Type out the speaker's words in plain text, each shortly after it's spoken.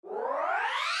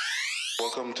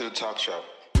Welcome to the Talk Shop.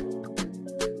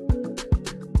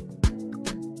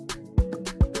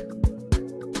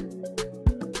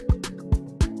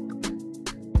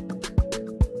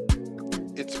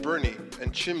 It's Bernie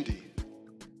and Chimdi.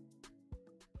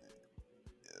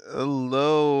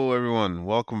 Hello, everyone.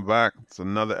 Welcome back to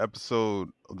another episode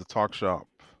of the Talk Shop.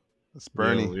 It's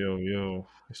Bernie. Yo.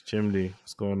 It's Chimdi.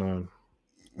 What's going on,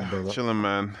 my brother? Chilling,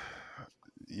 man.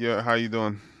 Yeah, how you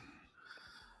doing?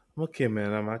 I'm okay,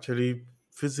 man. I'm actually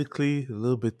physically a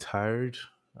little bit tired.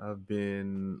 I've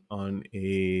been on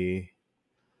a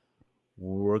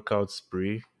workout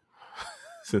spree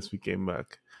since we came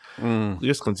back.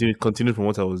 Just continued from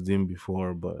what I was doing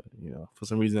before, but for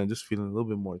some reason I'm just feeling a little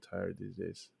bit more tired these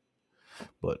days.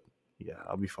 But yeah,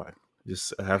 I'll be fine.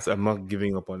 I'm not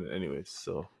giving up on it anyways.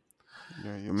 So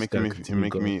Yeah, you're just making gotta me. You're continue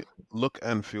making going. me look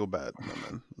and feel bad, my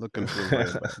man. Look and feel very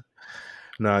bad.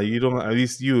 Nah, you don't. At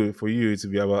least for you to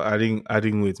be about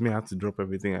adding weight. Me, I have to drop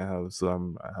everything I have, so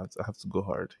I have to go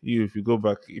hard. If you go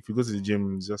to the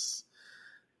gym just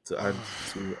to add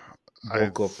to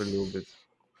bulk up a little bit.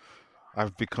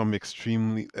 I've become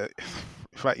extremely. In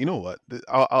fact, you know what?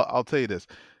 I'll tell you this.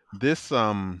 This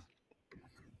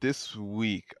this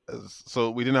week. So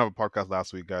we didn't have a podcast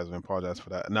last week, guys. I apologize for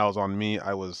that. And that was on me.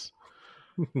 I was.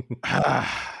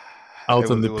 Out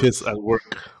on the piss at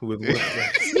work with work.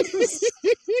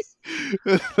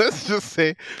 Let's just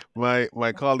say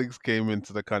my colleagues came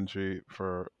into the country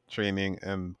for training,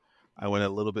 and I went a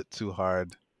little bit too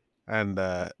hard, and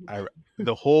the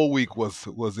whole week was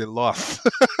a loss.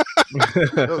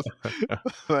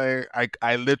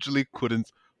 I literally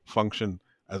couldn't function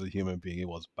as a human being. It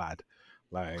was bad.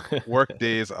 Like work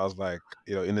days, I was like,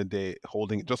 in the day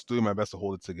just doing my best to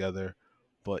hold it together.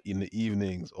 But in the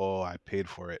evenings, I paid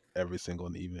for it every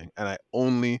single evening. And I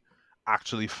only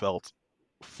actually felt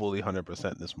fully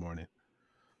 100% this morning.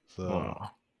 So Wow,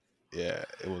 yeah,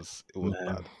 it was man.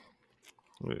 bad.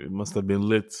 It must have been a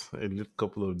lit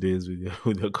couple of days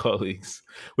with your colleagues.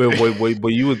 Wait, were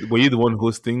you the one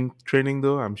hosting training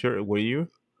though? I'm sure. Were you?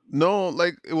 No,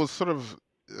 like it was sort of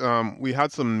we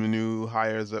had some new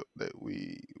hires that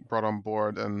we brought on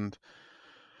board, and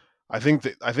I think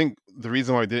the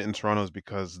reason why I did it in Toronto is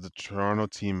because the Toronto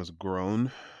team has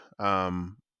grown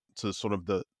to sort of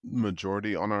the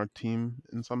majority on our team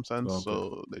in some sense. Okay.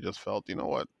 So they just felt, you know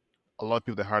what, a lot of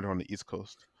people they hired on the East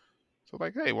Coast. So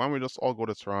like, hey, why don't we just all go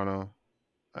to Toronto,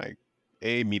 like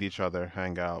meet each other,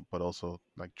 hang out, but also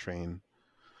like train.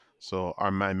 So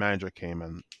my manager came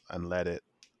and led it.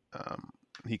 Um,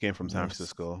 he came from San Nice.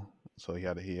 Francisco, so he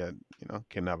had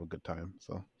came to have a good time.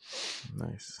 So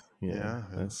Nice. Yeah, yeah,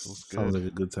 that was sounds good.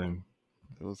 like a good time.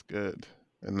 It was good.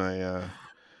 And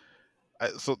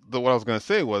what I was gonna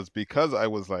say was because I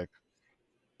was like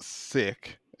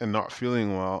sick and not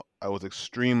feeling well, I was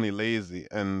extremely lazy.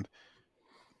 And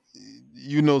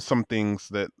some things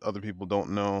that other people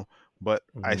don't know, but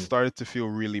I Mhm. started to feel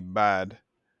really bad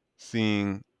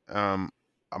seeing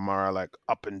Amara like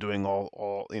up and doing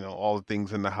all the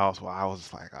things in the house while I was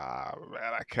just like,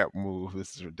 man, I can't move.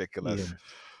 This is Yeah. ridiculous.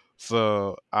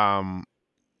 So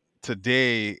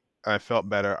today I felt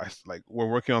better. Like we're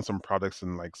working on some projects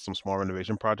and like some small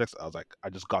renovation projects. I was like, I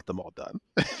just got them all done.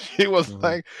 She was Mhm.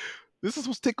 like, this is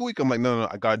supposed to take a week. I'm like, no,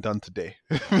 I got it done today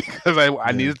because I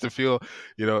Yeah. needed to feel,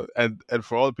 and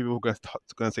for all the people who are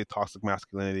going to say toxic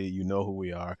masculinity, you know who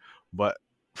we are. But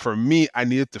for me, I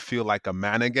needed to feel like a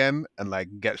man again and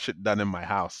like get shit done in my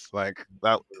house. Like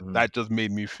Mhm. that just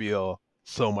made me feel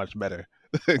so much better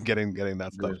getting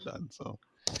that stuff Good. done. So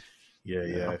Yeah.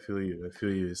 yeah. I feel you.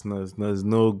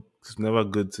 It's never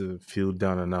good to feel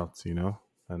down and out,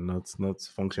 and not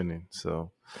functioning.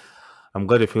 So I'm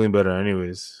glad you're feeling better.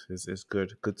 Anyways, it's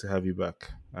good to have you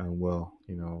back. And well,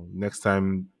 next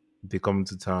time they come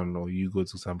to town or you go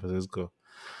to San Francisco,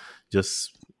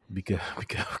 just be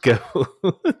careful.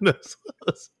 That's-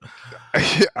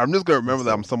 I'm just gonna remember that's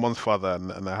that I'm all. someone's father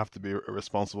and I have to be a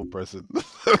responsible person.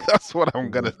 That's what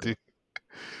I'm gonna Exactly.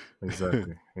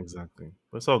 do. Exactly.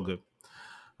 But it's all good.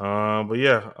 But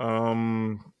yeah,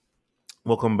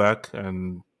 welcome back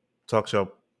and Talk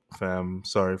Shop fam.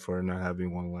 Sorry for not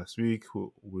having one last week.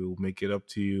 We'll make it up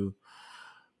to you.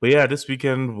 But yeah, this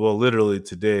weekend, well, literally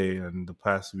today and the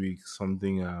past week,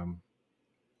 something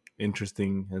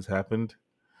interesting has happened.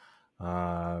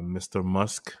 Mr.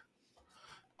 Musk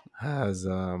has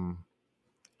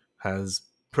has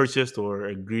purchased or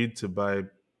agreed to buy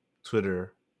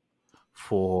Twitter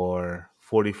for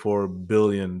 $44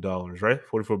 billion, right?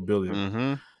 44 billion.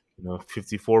 Mm-hmm.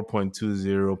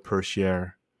 54.20 per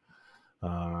share.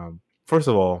 First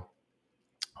of all,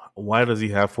 why does he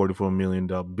have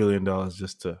 $44 billion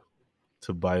just to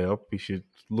to buy up. You should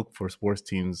look for sports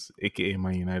teams, aka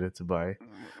Man United, to buy.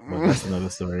 But that's another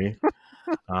story.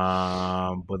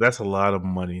 But that's a lot of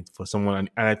money for someone,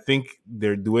 and I think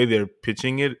the way they're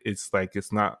pitching it, it's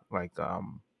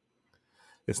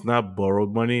not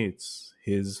borrowed money. It's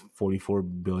his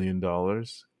 $44 billion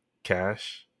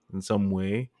cash in some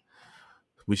way,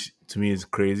 which to me is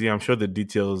crazy. I'm sure the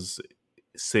details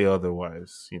say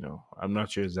otherwise. I'm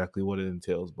not sure exactly what it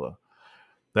entails, but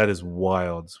that is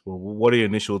wild. Well, what are your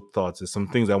initial thoughts? There's some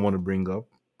things I want to bring up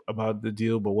about the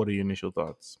deal, but what are your initial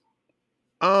thoughts?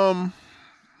 Um,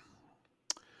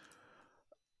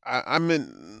 I'm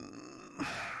in.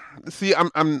 See,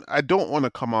 I don't want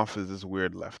to come off as this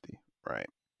weird lefty, right?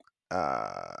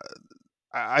 Uh,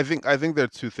 I think there are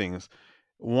two things.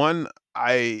 One,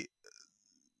 I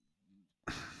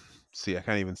see. I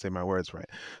can't even say my words right.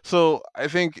 So I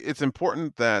think it's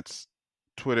important that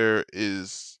Twitter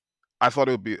is. I thought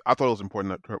it would be. I thought it was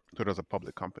important that Twitter is a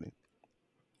public company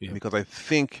Yeah, because I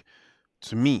think,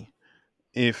 to me,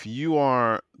 if you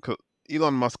are 'cause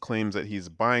Elon Musk claims that he's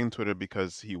buying Twitter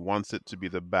because he wants it to be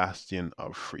the bastion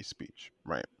of free speech,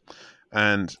 right?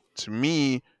 And to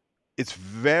me, it's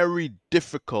very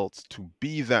difficult to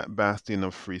be that bastion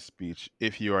of free speech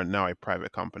if you are now a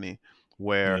private company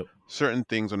where yep, certain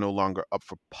things are no longer up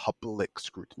for public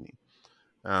scrutiny.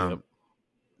 yep, Um,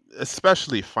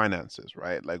 Especially finances,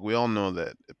 right? Like we all know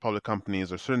that public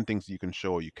companies are certain things you can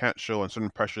show or you can't show, and certain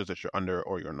pressures that you're under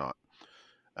or you're not.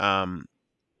 Um,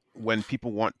 when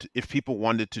people if people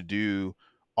wanted to do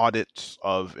audits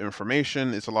of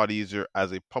information, it's a lot easier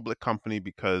as a public company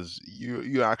because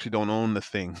you actually don't own the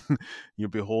thing. You're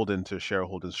beholden to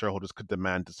shareholders. Shareholders could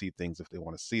demand to see things if they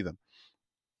want to see them,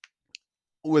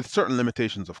 with certain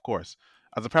limitations, of course.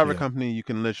 As a private yeah. company, you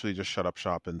can literally just shut up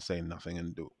shop and say nothing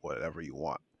and do whatever you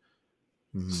want.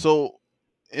 Hmm. So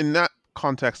in that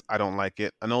context, I don't like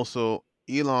it. And also,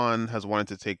 Elon has wanted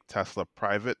to take Tesla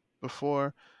private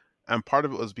before, and part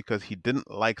of it was because he didn't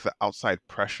like the outside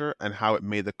pressure and how it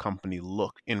made the company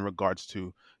look in regards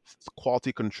to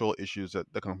quality control issues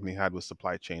that the company had with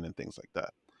supply chain and things like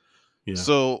that. Yeah.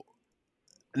 So,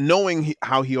 knowing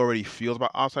how he already feels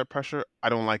about outside pressure, I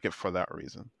don't like it for that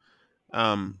reason.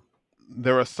 Um,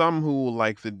 there are some who will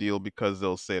like the deal because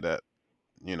they'll say that,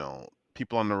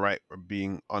 people on the right are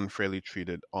being unfairly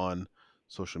treated on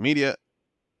social media.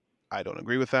 I don't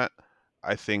agree with that.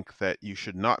 I think that you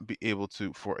should not be able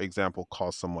to, for example,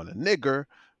 call someone a nigger,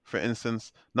 for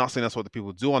instance. Not saying that's what the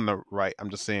people do on the right. I'm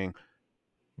just saying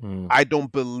Mm. I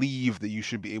don't believe that you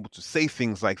should be able to say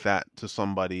things like that to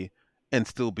somebody and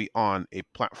still be on a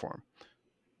platform.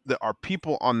 There are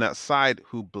people on that side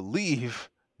who believe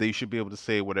that you should be able to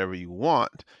say whatever you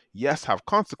want. Yes, have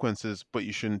consequences, but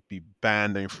you shouldn't be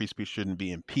banned and your free speech shouldn't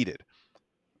be impeded.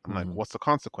 I'm like, Hmm. what's the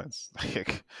consequence?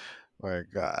 I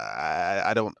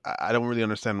don't really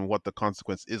understand what the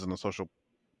consequence is on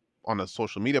a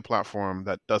social media platform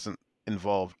that doesn't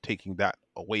involve taking that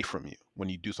away from you when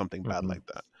you do something bad Hmm. like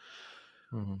that.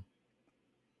 Hmm.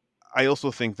 I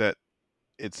also think that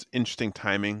it's interesting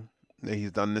timing that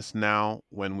he's done this now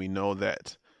when we know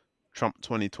that Trump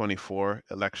 2024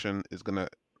 election is going to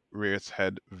rear its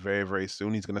head very, very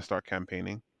soon. He's going to start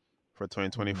campaigning for Hmm.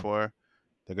 2024.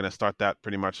 They're going to start that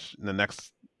pretty much in the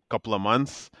next couple of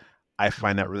months. I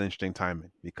find that Hmm. really interesting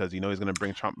timing because he's going to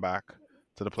bring Trump back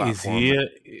to the Is platform. he a,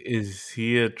 is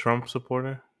he a Trump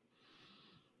supporter?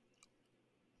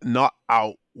 Not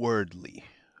outwardly,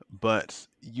 but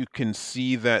you can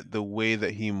see that the way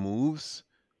that he moves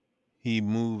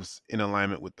in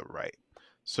alignment with the right.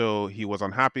 So he was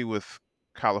unhappy with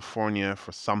California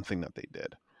for something that they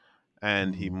did,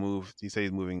 and he Hmm. moved. He said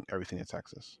he's moving everything to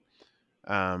Texas.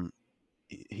 Um,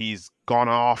 he's gone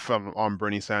off on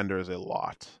Bernie Sanders a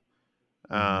lot.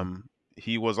 Hmm.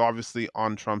 He was obviously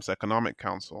on Trump's economic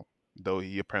council, though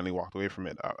he apparently walked away from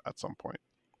it at some point.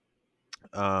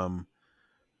 Um,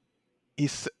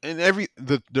 he's and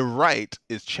the right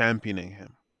is championing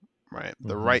him, right?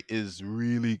 The Hmm. right is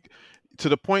really, to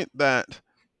the point that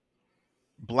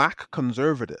black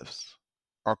conservatives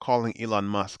are calling Elon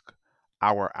Musk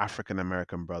our African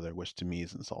American brother, which to me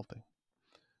is insulting.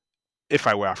 If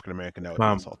I were African American, that would be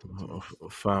Fam, insulting to me.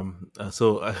 fam.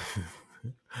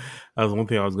 That was one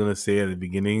thing I was gonna say at the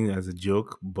beginning as a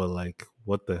joke, but like,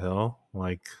 what the hell?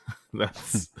 Like,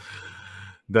 that's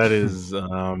that is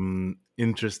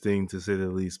interesting to say the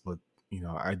least. But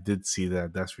I did see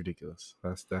that. That's ridiculous.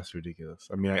 That's ridiculous.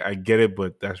 I mean, I get it,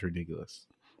 but that's ridiculous.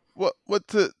 What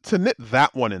to nip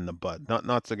that one in the bud,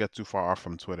 not to get too far off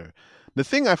from Twitter. The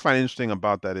thing I find interesting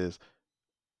about that is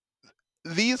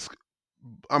these,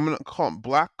 I'm gonna call them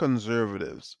black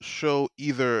conservatives, show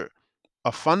either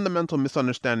a fundamental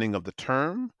misunderstanding of the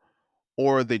term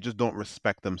or they just don't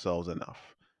respect themselves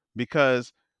enough.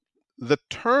 Because the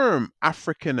term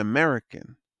African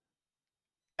American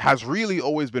has really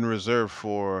always been reserved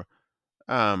for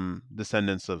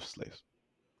descendants of slaves,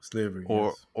 Slavery,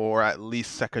 or yes. at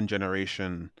least second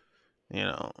generation, you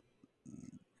know,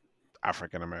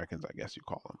 African Americans, I guess you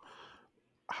call them.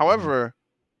 Hmm. However,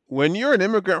 when you're an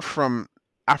immigrant from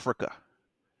Africa,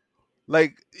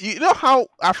 like, you know how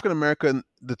African American,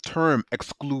 the term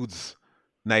excludes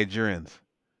Nigerians.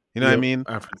 You know what I Yep. mean?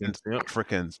 And Africans. Yep.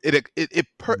 Africans.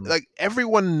 Hmm. Like,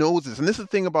 everyone knows this. And this is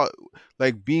the thing about,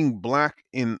 like, being black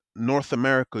in North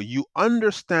America. You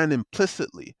understand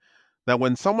implicitly that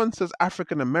when someone says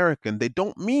African American, they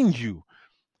don't mean you.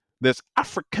 There's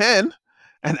African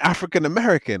and African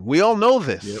American. We all know Yep.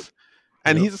 this.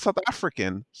 And Yep. he's a South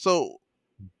African. So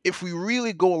if we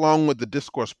really go along with the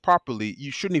discourse properly,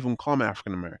 you shouldn't even call him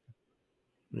African American.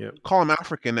 Yep. Call him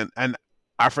African, and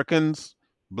Africans,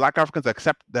 black Africans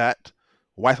accept that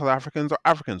white South Africans are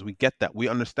Africans. We get that. We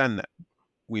understand that.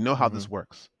 We know how Hmm. this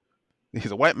works.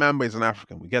 He's a white man, but he's an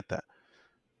African. We get that.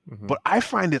 Hmm. But I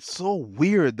find it so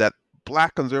weird that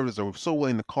black conservatives are so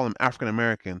willing to call him African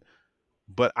American,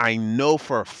 but I know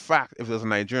for a fact if there's a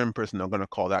Nigerian person, they're going to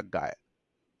call that guy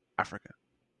African.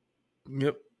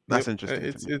 Yep. That's Yep.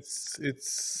 interesting to me.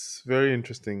 It's very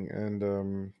interesting,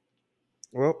 and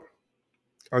well,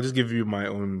 I'll just give you my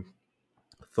own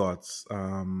thoughts.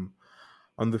 On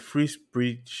the free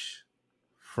speech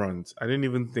front, I didn't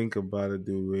even think about it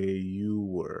the way you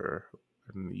were,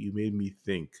 and you made me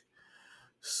think.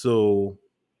 So,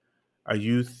 are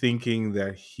you thinking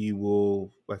that he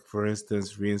will, like, for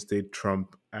instance, reinstate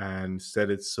Trump and set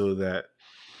it so that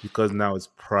because now it's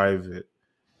private,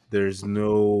 there's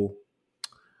no,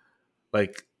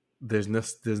 like, there's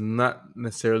not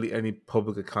necessarily any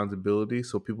public accountability,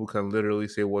 so people can literally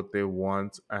say what they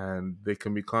want, and there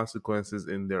can be consequences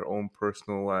in their own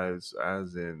personal lives,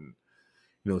 as in,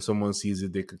 someone sees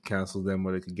it, they could cancel them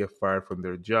or they could get fired from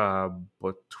their job,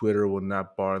 but Twitter will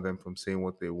not bar them from saying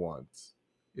what they want,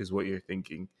 is what you're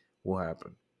thinking will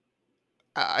happen.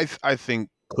 I think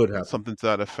Could happen. something to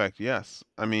that effect. Yes.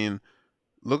 I mean,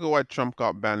 look at why Trump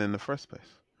got banned in the first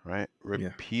place, right? Yeah.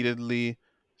 Repeatedly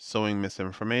sowing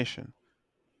misinformation.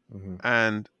 Hmm.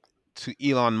 And to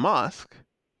Elon Musk,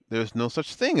 there's no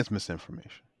such thing as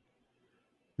misinformation.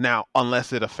 Now,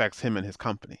 unless it affects him and his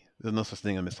company, there's no such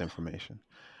thing as misinformation.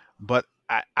 But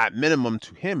at minimum,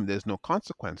 to him, there's no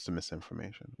consequence to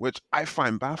misinformation, which I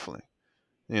find baffling.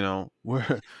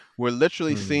 We're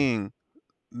literally Hmm. seeing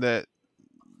that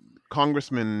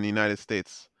congressmen in the United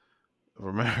States of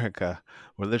America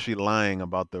were literally lying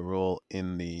about the role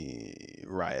in the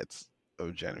riots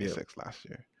of January Yep. 6th last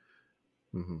year.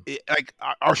 Hmm. Like,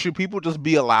 or should people just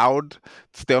be allowed to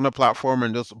stay on the platform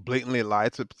and just blatantly lie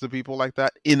to people like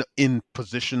that in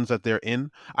positions that they're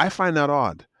in? I find that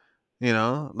odd.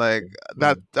 Like,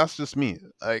 Yeah. that's just me.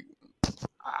 Like,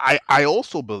 I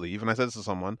also believe, and I said this to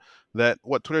someone, that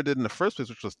what Twitter did in the first place,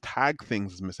 which was tag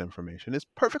things as misinformation, is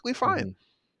perfectly fine.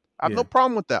 Hmm. I have no Yeah.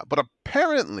 problem with that. But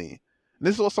apparently, and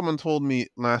this is what someone told me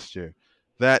last year,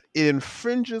 that it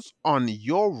infringes on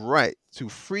your right to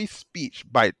free speech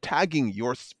by tagging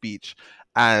your speech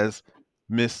as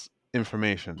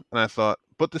misinformation. And I thought,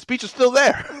 but the speech is still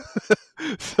there.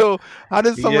 So how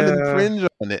does someone Yeah. infringe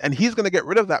on it? And he's going to get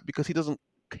rid of that because he doesn't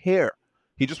care.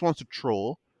 He just wants to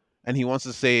troll and he wants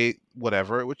to say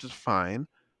whatever, which is fine.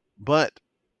 But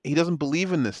he doesn't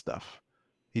believe in this stuff.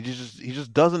 He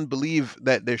just doesn't believe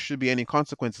that there should be any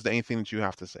consequences to anything that you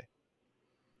have to say.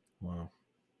 Wow.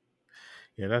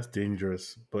 Yeah, that's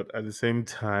dangerous. But at the same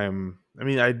time, I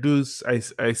mean,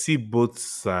 I see both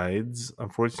sides,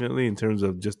 unfortunately, in terms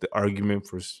of just the argument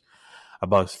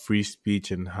about free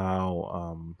speech and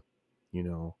how, you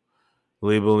know,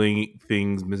 labeling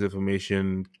things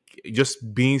misinformation,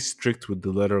 just being strict with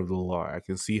the letter of the law. I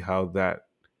can see how that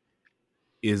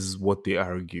is what they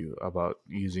argue about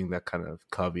using that kind of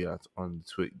caveat on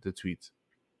the tweet.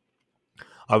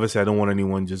 Obviously, I don't want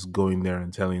anyone just going there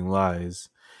and telling lies.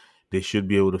 They should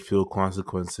be able to feel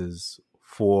consequences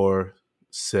for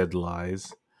said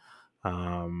lies.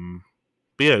 Um,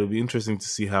 but yeah, it'll be interesting to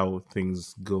see how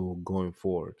things go going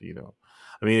forward.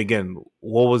 I mean, again,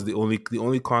 what was the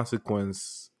only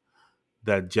consequence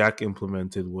that Jack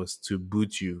implemented was to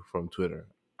boot you from Twitter.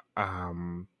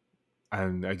 Um,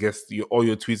 and I guess all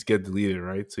your tweets get deleted,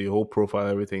 right? So your whole profile,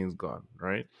 everything is gone,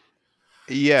 right?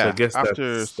 So I Yeah, guess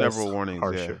after that's several warnings, yeah.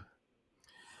 harsher.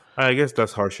 I guess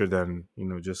that's harsher than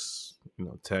just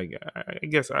tag. I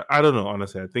guess I don't know.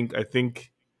 Honestly, I think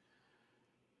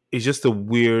it's just a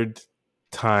weird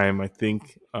time. I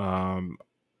think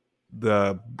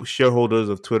the shareholders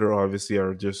of Twitter obviously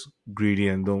are just greedy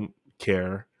and don't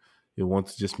care. They want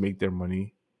to just make their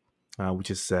money,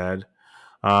 which is sad.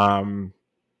 Um,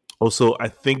 Also, I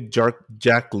think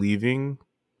Jack leaving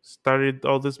started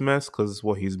all this mess because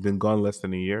he's been gone less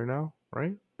than a year now,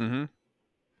 right? Mm-hmm.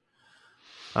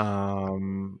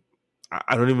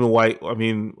 I don't even know why. I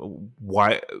mean,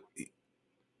 why?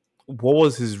 What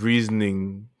was his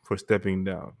reasoning for stepping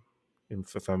down?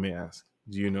 If I may ask,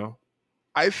 do you know?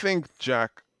 I think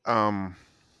Jack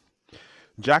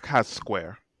has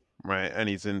Square, right? And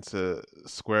he's into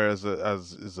Square as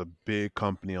is a big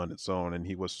company on its own, and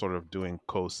he was sort of doing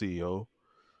co-CEO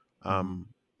Mm-hmm. um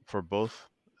for both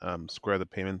Square, the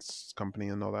payments company,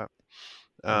 and all that.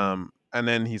 Mm-hmm. And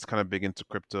then he's kind of big into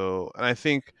crypto, and I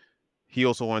think he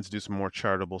also wanted to do some more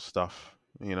charitable stuff.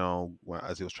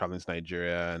 As he was traveling to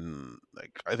Nigeria, and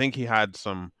like I think he had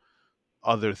some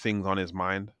other things on his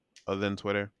mind other than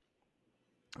Twitter.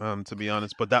 To be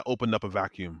honest, but that opened up a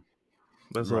vacuum,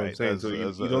 That's what I'm right? saying. So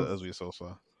As we saw.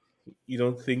 you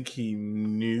don't think he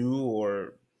knew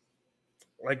or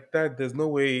like that? There's no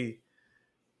way.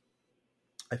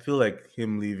 I feel like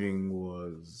him leaving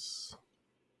was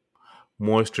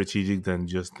more strategic than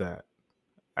just that.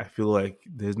 I feel like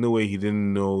there's no way he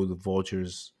didn't know the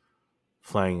vultures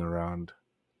flying around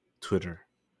Twitter.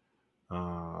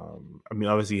 I mean,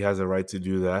 obviously he has a right to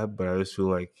do that, but I just feel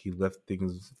like he left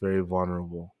things very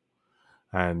vulnerable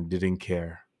and didn't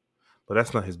care. But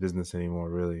that's not his business anymore,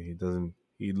 really. He doesn't.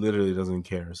 He literally doesn't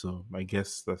care. So I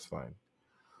guess that's fine.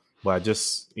 But I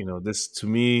just, this to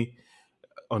me,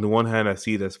 on the one hand, I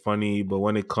see it as funny, but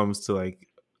when it comes to like,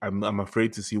 I'm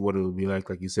afraid to see what it will be like.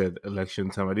 Like you said,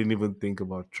 election time. I didn't even think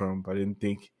about Trump. I didn't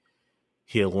think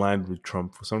he aligned with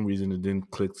Trump. For some reason, it didn't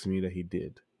click to me that he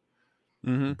did.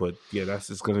 Hmm. But yeah,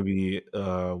 that's it's going to be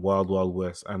wild, wild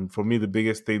west. And for me, the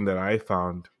biggest thing that I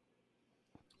found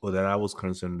or that I was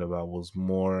concerned about was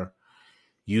more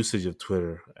usage of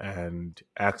Twitter and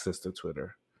access to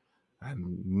Twitter.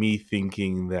 And me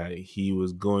thinking that he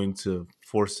was going to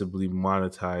forcibly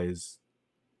monetize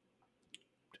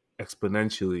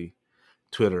exponentially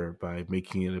Twitter by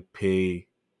making it a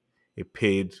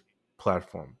paid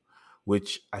platform,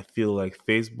 which I feel like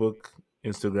Facebook,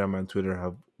 Instagram, and Twitter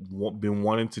have been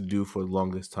wanting to do for the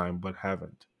longest time, but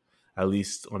haven't, at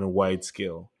least on a wide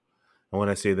scale. And when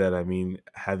I say that, I mean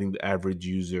having the average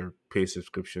user pay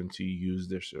subscription to use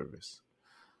their service.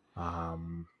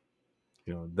 Um,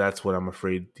 that's what I'm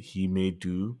afraid he may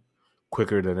do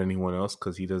quicker than anyone else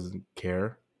because he doesn't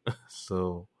care.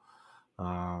 So,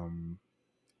 um,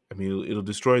 I mean, it'll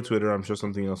destroy Twitter. I'm sure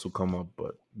something else will come up,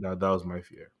 but that was my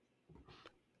fear.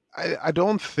 I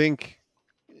don't think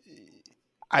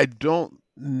I don't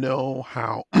know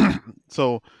how.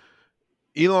 So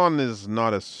Elon is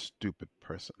not a stupid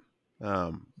person. He's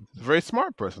a very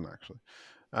smart person actually.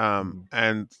 Mm-hmm.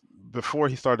 And before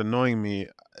he started annoying me,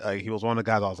 like he was one of the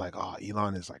guys I was like, oh,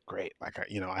 Elon is like great. Like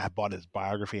I had bought his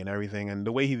biography and everything, and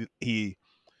the way he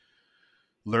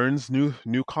learns new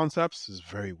concepts is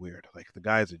very weird. Like the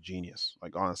guy is a genius.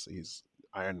 Like honestly, he's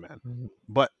Iron Man. Mm-hmm.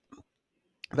 But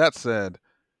that said,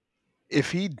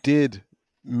 if he did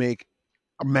make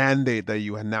a mandate that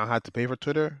you now had to pay for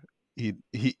Twitter, he'd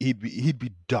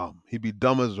be dumb. He'd be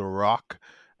dumb as a rock,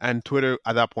 and Twitter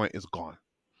at that point is gone.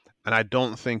 And I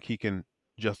don't think he can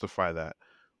justify that.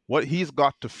 What he's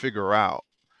got to figure out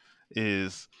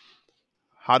is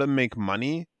how to make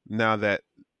money now that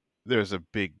there's a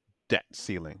big debt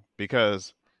ceiling.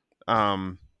 Because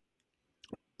um,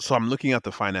 so I'm looking at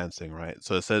the financing, right?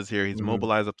 So it says here he's Mm-hmm.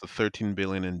 mobilized up to 13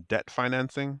 billion in debt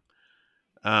financing.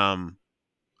 Um,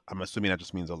 I'm assuming that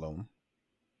just means a loan.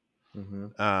 Mm-hmm.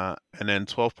 And then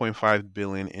 12.5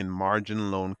 billion in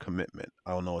margin loan commitment.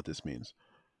 I don't know what this means.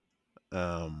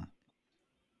 Um,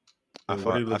 I So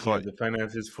what are thought you I looking thought at? The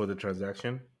finances for the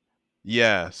transaction?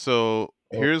 yeah. So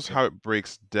here's Okay. how it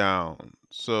breaks down.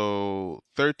 So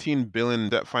 13 billion in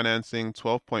debt financing,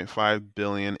 12.5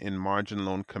 billion in margin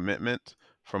loan commitment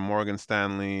from Morgan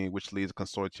Stanley, which leads a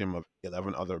consortium of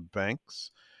 11 other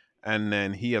banks, and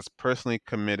then he has personally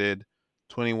committed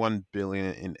 21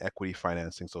 billion in equity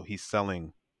financing. So he's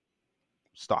selling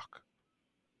stock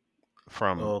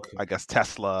from Okay. I guess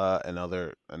Tesla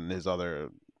and his other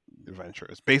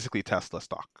ventures. Basically Tesla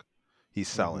stock. He's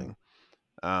Mm-hmm. selling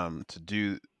to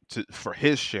do to for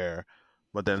his share,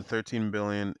 but then 13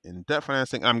 billion in debt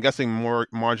financing. I'm guessing more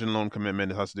margin loan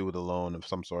commitment has to do with a loan of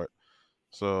some sort.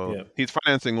 So Yeah. he's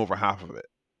financing over half of it.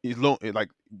 Like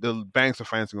the banks are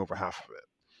financing over half of it,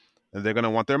 and they're gonna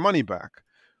want their money back.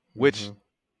 Which,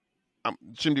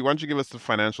 Mm-hmm. Chimdi, why don't you give us the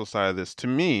financial side of this? To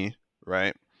me,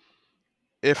 right?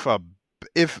 If a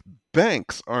if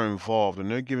banks are involved and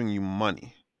they're giving you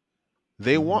money,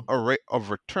 they Mm-hmm. want a rate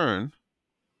of return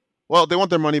Well, they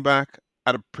want their money back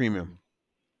at a premium, Mhm.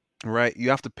 right? You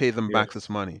have to pay them Yeah, back this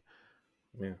money.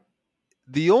 yeah.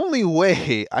 The only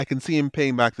way I can see him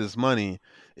paying back this money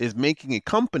is making a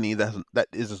company that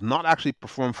is not actually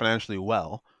perform financially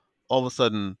well, all of a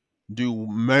sudden do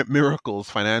miracles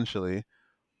financially,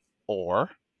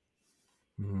 or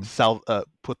Hmm. sell,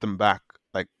 put them back,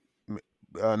 like m-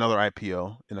 another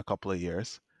IPO in a couple of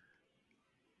years.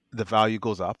 The value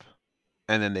goes up,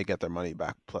 and then they get their money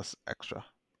back plus extra.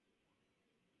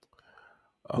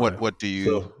 Okay. What do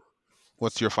you? So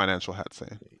What's your financial hat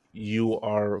saying? you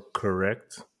are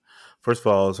correct. First of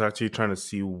all, I was actually trying to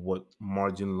see what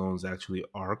margin loans actually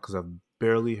are because I've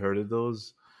barely heard of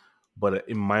those. But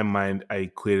in my mind, I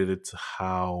equated it to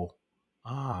how,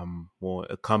 well,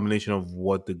 a combination of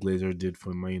what the Glazer did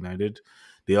for Man United.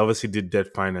 They obviously did debt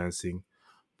financing,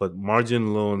 but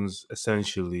margin loans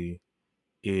essentially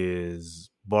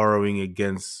is borrowing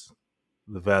against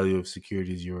the value of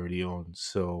securities you already own.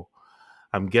 So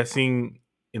I'm guessing,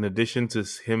 in addition to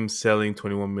him selling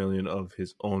 21 million of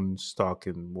his own stock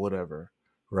in whatever,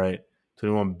 right?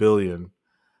 21 billion,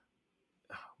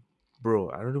 bro.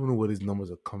 I don't even know where these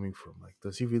numbers are coming from. Like,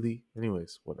 does he really?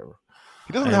 Anyways, whatever.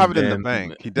 He doesn't have And it in the then,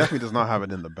 bank. He definitely does not have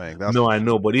it in the bank. That's no, for I sure.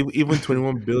 know, but even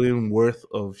 21 billion worth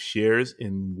of shares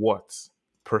in what?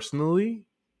 Personally,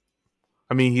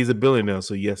 I mean, he's a billionaire,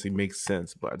 so yes, it makes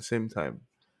sense. But at the same time,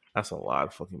 that's a lot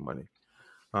of fucking money.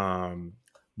 Um,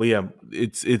 but yeah,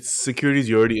 it's securities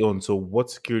you already own. So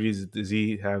what securities does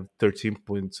he have 13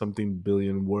 point something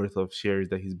billion worth of shares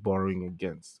that he's borrowing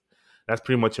against? That's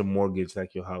pretty much a mortgage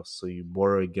like your house. So you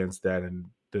borrow against that,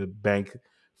 and the bank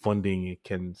funding it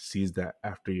can seize that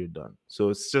after you're done. So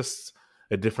it's just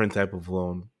a different type of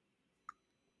loan,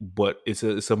 but it's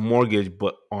a mortgage,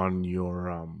 but on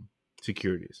your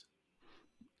securities,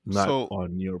 not So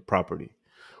on your property.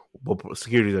 But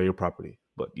securities are your property.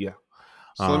 But yeah,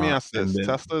 so let me ask and this: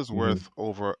 then Tesla is mhm, worth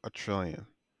over $1 trillion.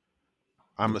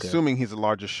 I'm okay. assuming he's the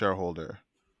largest shareholder.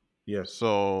 Yes.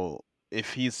 So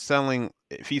if he's saying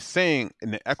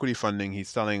in the equity funding he's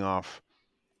selling off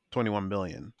 21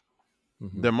 billion,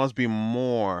 Hmm. there must be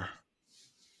more,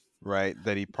 right?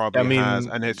 That he I probably has,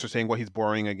 mean, and it's just saying what he's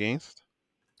borrowing against.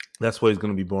 that's what he's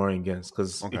going to be borrowing against.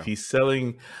 Because if Okay. he's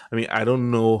selling, I mean, I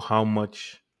don't know how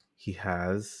much he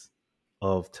has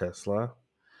of Tesla.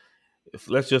 If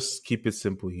let's just keep it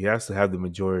simple, he has to have the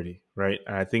majority, right?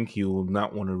 And I think he will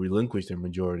not want to relinquish the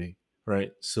majority,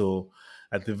 right? So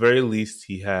at the very least,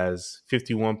 he has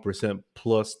 51%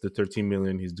 plus the 13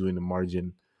 million he's doing the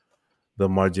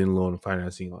margin loan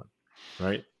financing on,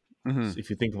 right? Hmm. So if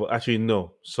you think about, actually,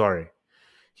 no, sorry,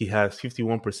 he has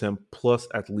 51% plus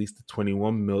at least the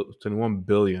 21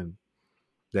 billion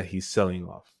that he's selling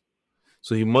off.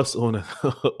 So he must own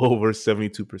over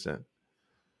 72%.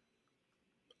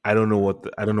 I don't know what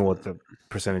the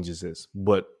percentages is,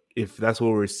 but if that's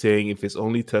what we're saying, if it's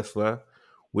only Tesla,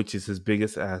 which is his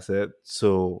biggest asset,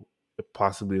 so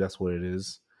possibly that's what it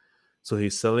is. So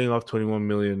he's selling off 21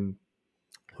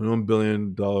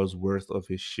 billion dollars worth of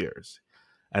his shares.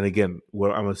 And again,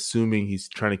 where I'm assuming he's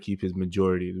trying to keep his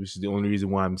majority, which is the only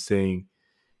reason why I'm saying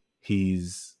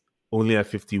he's only at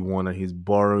 51 and he's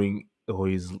borrowing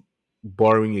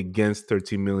against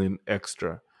 13 million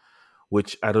extra,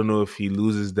 which I don't know if he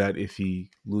loses that if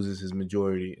he loses his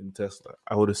majority in Tesla.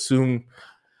 I would assume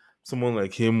someone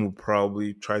like him will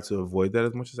probably try to avoid that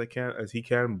as much as he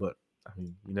can, but I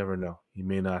mean, you never know. He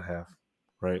may not have,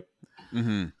 right?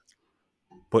 Hmm.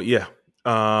 But yeah,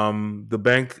 the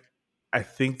bank, I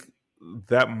think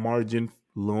that margin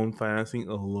loan financing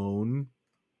alone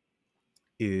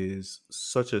is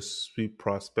such a sweet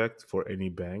prospect for any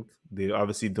bank. They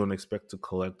obviously don't expect to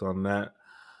collect on that.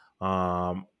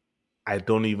 Um, I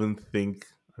don't even think.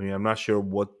 I mean, I'm not sure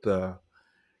what the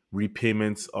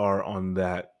repayments are on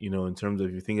that. You know, in terms of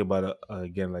if you think about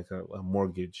again like a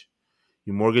mortgage,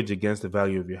 you mortgage against the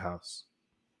value of your house.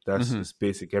 That's Hmm. just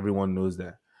basic. Everyone knows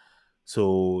that.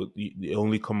 So you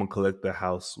only come and collect the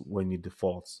house when you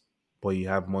default, but you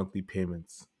have monthly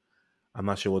payments. I'm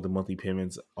not sure what the monthly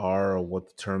payments are or what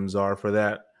the terms are for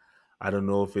that. I don't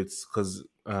know if it's because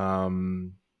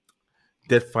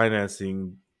debt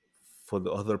financing for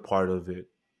the other part of it,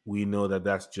 we know that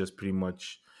that's just pretty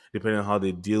much depending on how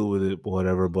they deal with it or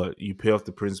whatever. But you pay off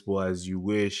the principal as you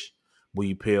wish, but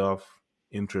you pay off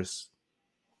interest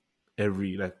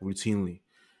every like routinely.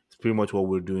 It's pretty much what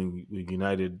we're doing with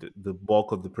United. The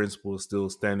bulk of the principal is still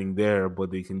standing there,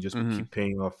 but they can just Hmm. keep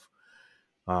paying off.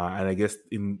 And I guess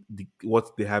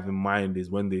what they have in mind is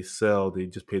when they sell, they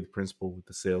just pay the principal with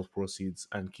the sales proceeds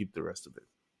and keep the rest of it.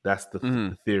 That's Hmm.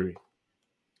 the theory,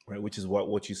 right? Which is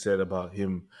what you said about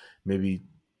him maybe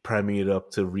priming it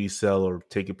up to resell or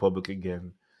take it public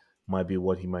again. might be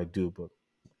what he might do, but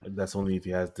that's only if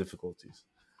he has difficulties.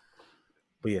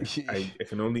 But yeah, I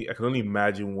can only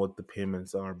imagine what the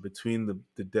payments are between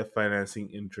the debt financing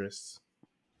interests,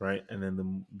 right, and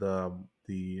then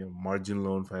the margin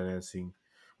loan financing,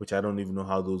 which I don't even know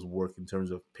how those work in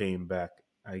terms of paying back.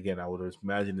 Again, I would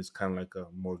imagine it's kind of like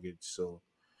a mortgage. So,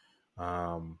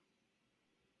 um,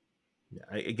 yeah,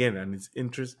 again, and it's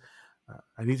interest.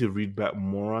 I need to read back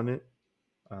more on it.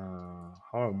 How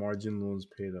are margin loans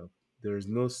paid up? There is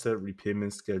no set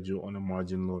repayment schedule on a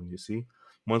margin loan. You see,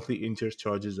 monthly interest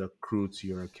charges accrue to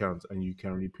your account, and you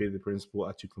can repay the principal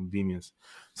at your convenience.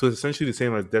 So it's essentially the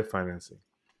same as debt financing,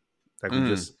 like we Mm,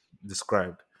 just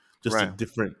described, just a right.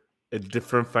 different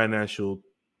financial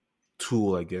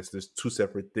tool, I guess. There's two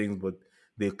separate things, but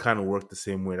they kind of work the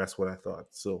same way. That's what I thought.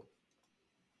 So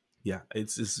yeah,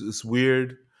 it's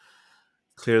weird.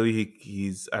 Clearly,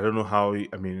 he's. I don't know how.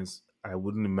 I mean, I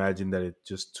wouldn't imagine that it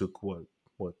just took what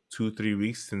 2 3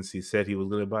 weeks since he said he was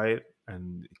going to buy it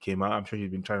and it came out. I'm sure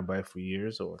he's been trying to buy it for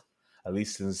years, or at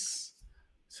least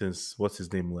since what's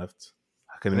his name left.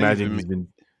 I can I think imagine he's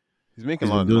been he's making He's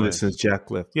a lot been of doing this since noise.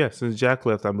 Jack left. Yeah, since Jack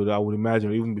left, I would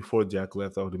imagine even before Jack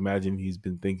left, I would imagine he's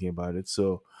been thinking about it.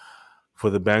 So for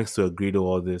the banks to agree to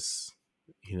all this,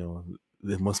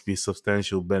 there must be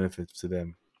substantial benefits to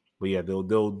them. But yeah,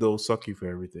 they'll suck you for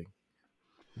everything.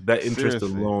 That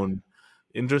Seriously.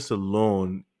 interest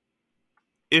alone,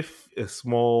 if a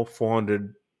small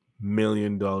 $400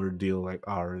 million deal like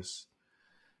ours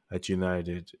at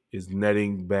United is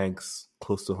netting banks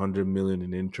close to 100 million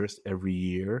in interest every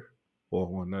year,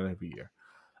 well, not every year,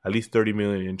 at least 30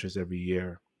 million in interest every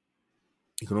year.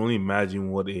 You can only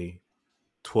imagine what a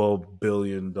 $12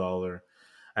 billion,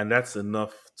 and that's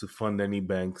enough to fund any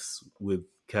banks with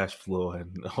cash flow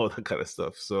and all that kind of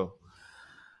stuff. So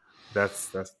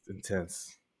that's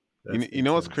intense. That's You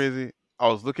know what's intense. crazy? I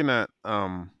was looking at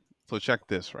so check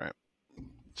this, right?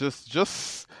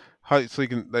 Just how so you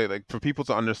can like for people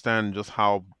to understand just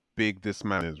how big this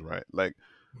man is, right? Like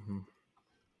Hmm.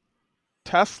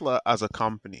 Tesla as a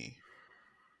company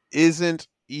isn't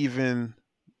even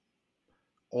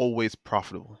always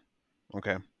profitable.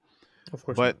 Okay. Of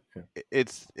course But not. Yeah.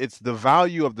 it's the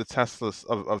value of the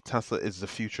of Tesla is the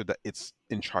future that it's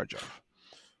in charge of.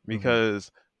 Hmm.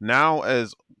 Because now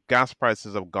as gas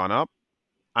prices have gone up,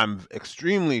 I'm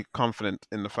extremely confident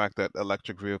in the fact that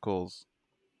electric vehicles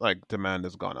like demand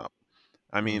has gone up.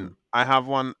 I mean, Hmm. I have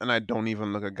one and I don't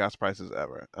even look at gas prices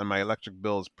ever, and my electric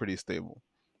bill is pretty stable.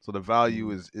 So the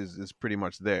value Hmm. is pretty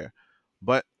much there.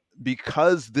 But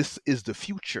because this is the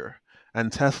future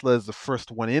and Tesla is the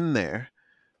first one in there,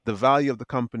 the value of the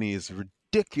company is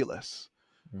ridiculous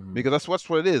Hmm. because that's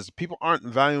what it is. People aren't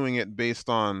valuing it based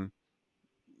on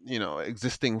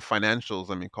existing financials.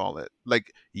 Let me call it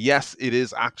like yes, it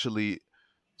is actually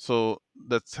so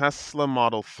the Tesla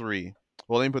Model 3.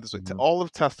 Well, let me put it this way: Hmm. all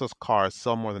of Tesla's cars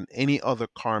sell more than any other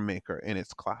car maker in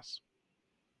its class.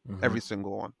 Hmm. Every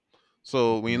single one.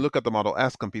 So when you look at the Model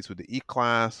S competes with the E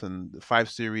Class and the 5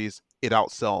 Series, it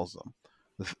outsells them.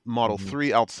 The Model Hmm. 3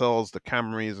 outsells the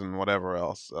Camrys and whatever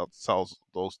else outsells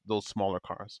those smaller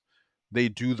cars. They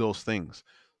do those things.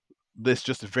 It's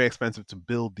just very expensive to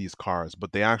build these cars,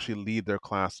 but they actually lead their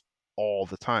class all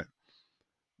the time.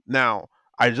 Now,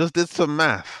 I just did some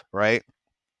math, right?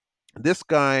 This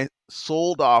guy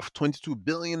sold off $22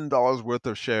 billion worth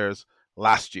of shares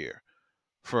last year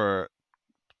for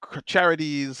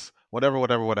charities, whatever,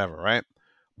 whatever, whatever, right?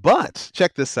 But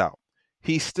check this out.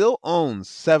 He still owns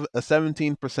a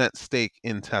 17% stake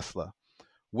in Tesla,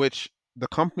 which the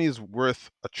company is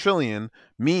worth a trillion,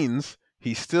 means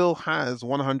he still has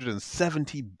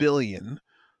 $170 billion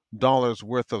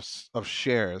worth of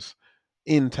shares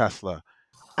in Tesla.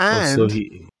 Oh, so And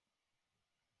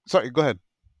sorry, go ahead.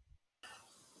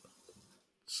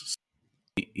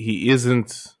 he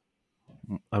isn't.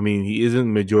 I mean, he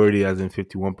isn't majority as in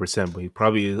 51%, but he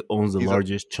probably owns the He's a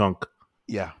largest chunk,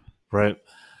 yeah. right?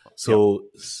 Yep.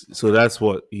 So that's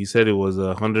what he said. It was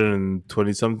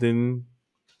 120 something.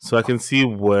 So I can see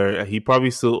where he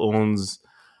probably still owns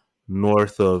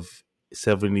north of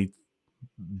 70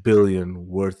 billion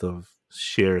worth of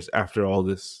shares after all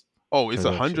this Oh, it's transaction.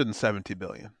 170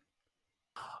 billion.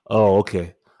 Oh,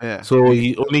 okay. Yeah. So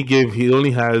he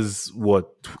only has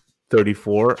what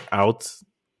 34 out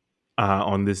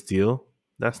on this deal.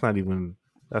 That's not even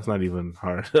that's not even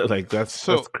hard. Like that's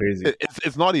So crazy.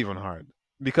 it's not even hard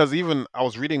because even I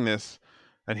was reading this,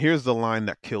 and here's the line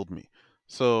that killed me.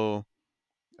 So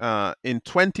in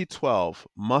 2012,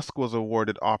 Musk was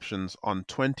awarded options on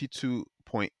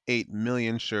 22.8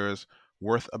 million shares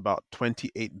worth about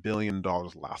 $28 billion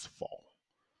last fall.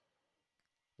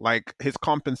 Like his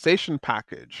compensation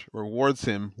package rewards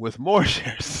him with more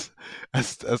shares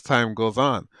as time goes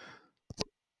on.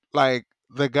 Like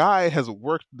the guy has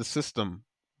worked the system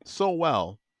so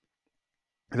well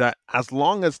that as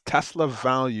long as Tesla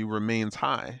value remains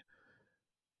high,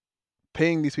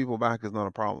 paying these people back is not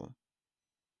a problem.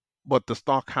 But the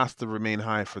stock has to remain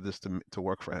high for this to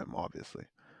work for him, obviously.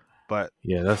 But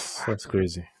Yeah, that's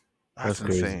crazy. that's That's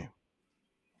crazy. insane.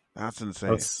 That's insane.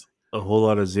 That's a whole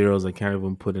lot of zeros I can't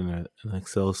even put in an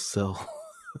Excel cell.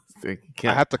 I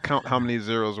Can't. had to count how many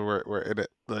zeros were in it,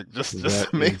 like just That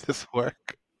to make is this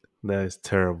work. that is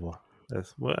terrible.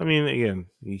 That's well. I mean, again,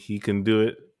 he can do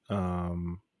it.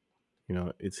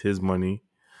 It's his money,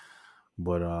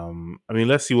 but I mean,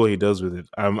 let's see what he does with it.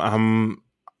 I'm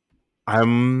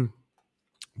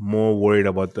more worried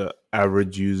about the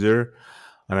average user,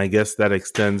 and I guess that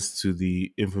extends to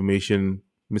the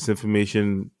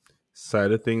misinformation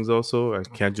side of things. Also, I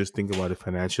can't just think about it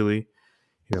financially.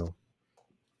 You know,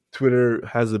 Twitter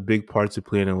has a big part to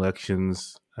play in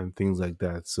elections and things like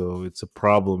that. So it's a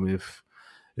problem if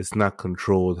it's not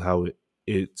controlled how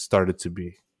it started to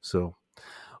be. So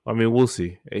I mean, we'll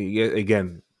see.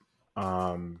 Again,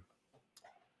 um,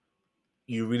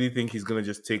 you really think he's gonna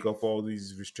just take off all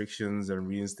these restrictions and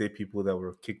reinstate people that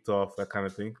were kicked off, that kind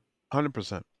of thing?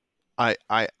 100%.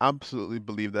 I absolutely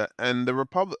believe that. And the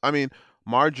Republic, I mean,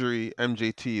 Marjorie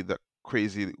MJT, the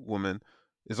crazy woman,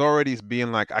 is already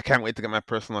being like, I can't wait to get my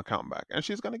personal account back, and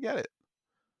she's gonna get it.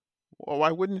 Well,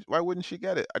 why wouldn't she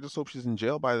get it? I just hope she's in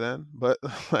jail by then. But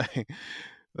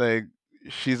like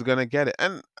she's gonna get it.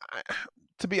 And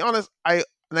to be honest, I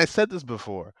said this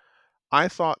before. I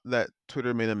thought that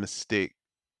Twitter made a mistake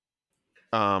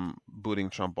booting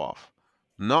Trump off.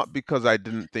 Not because I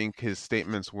didn't think his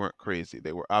statements weren't crazy.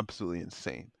 They were absolutely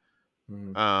insane.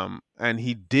 Mm, And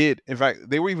he did. In fact,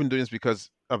 they were even doing this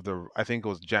because of I think it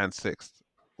was Jan 6th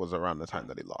was around the time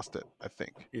that he lost it, I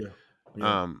think. yeah,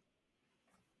 yeah. Um,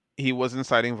 he was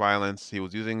inciting violence. He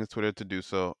was using his Twitter to do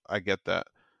so. I get that.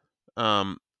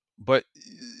 Um, but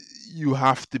you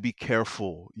have to be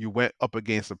careful. You went up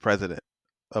against the president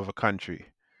of a country.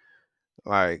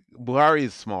 Like Buhari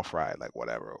is small fry, like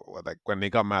whatever. Like when they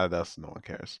got mad at us, no one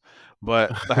cares.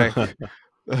 But like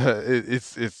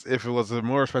it's if it was a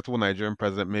more respectable Nigerian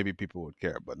president, maybe people would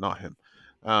care, but not him.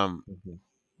 Um, Mhm.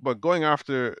 but going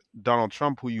after Donald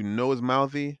Trump, who you know is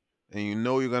mouthy, and you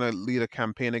know you're gonna lead a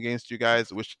campaign against you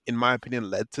guys, which in my opinion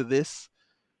led to this.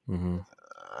 Mhm.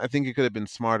 I think it could have been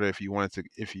smarter if you wanted to.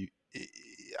 If you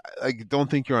like, don't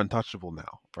think you're untouchable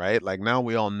now, right? Like now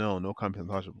we all know no company's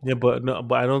untouchable. Yeah, but no,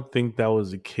 but I don't think that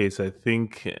was the case. I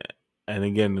think, and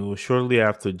again, it was shortly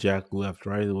after Jack left,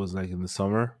 right? It was like in the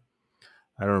summer.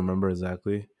 I don't remember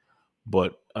exactly,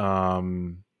 but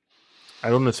I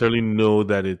don't necessarily know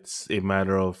that it's a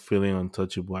matter of feeling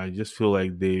untouchable. I just feel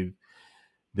like they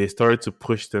started to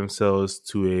push themselves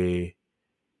to a,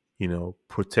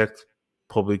 protect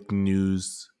public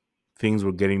news. Things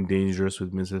were getting dangerous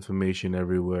with misinformation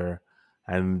everywhere,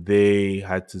 and they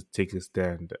had to take a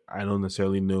stand. I don't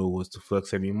necessarily know it was to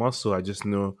flex any muscle. I just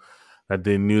know that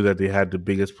they knew that they had the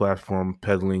biggest platform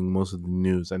peddling most of the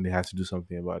news, and they had to do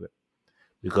something about it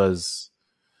because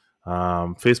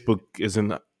Facebook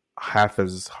isn't half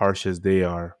as harsh as they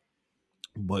are,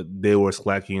 but they were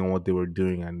slacking on what they were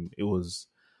doing, and it was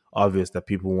obvious that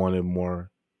people wanted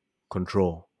more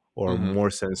control or Hmm. more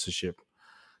censorship.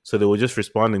 So they were just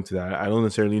responding to that. I don't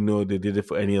necessarily know they did it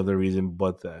for any other reason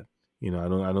but that. I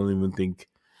don't even think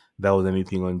that was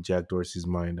anything on Jack Dorsey's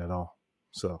mind at all.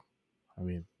 So, I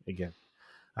mean, again,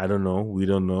 I don't know. We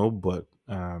don't know, but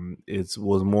it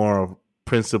was more of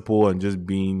principle and just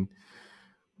being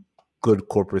good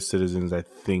corporate citizens. I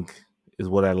think is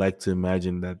what I like to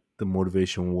imagine that the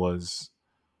motivation was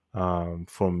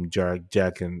from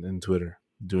Jack and Twitter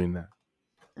doing that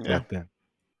Yeah, back then.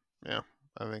 yeah.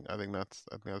 I think that's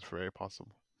very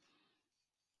possible.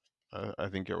 I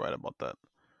think you're right about that.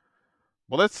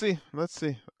 Well, let's see. Let's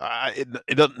see.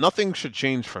 Nothing should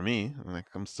change for me. Like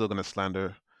I'm still gonna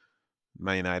slander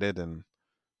Man United and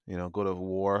go to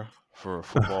war for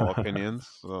football opinions.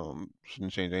 So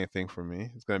shouldn't change anything for me.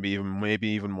 It's gonna be maybe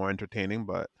even more entertaining.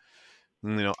 But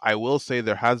I will say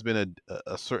there has been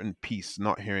a certain peace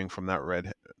not hearing from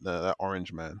that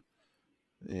orange man.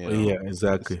 Yeah, It's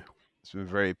exactly. it's been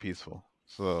very peaceful.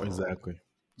 So Exactly.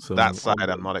 that So side,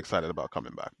 I'm not excited about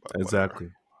coming back. But whatever.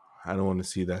 exactly. I don't want to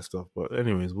see that stuff. But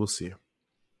anyways, we'll see.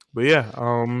 But yeah,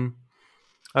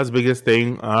 that's the biggest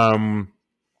thing.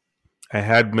 I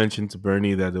had mentioned to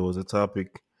Bernie that there was a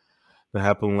topic that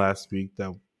happened last week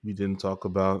that we didn't talk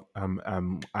about.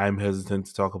 I'm hesitant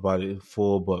to talk about it in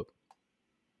full, but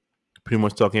pretty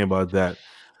much talking about that.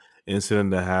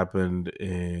 incident that happened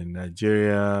in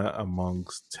Nigeria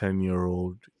amongst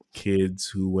 10-year-old kids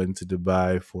who went to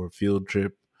Dubai for a field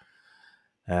trip.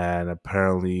 And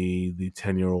apparently, the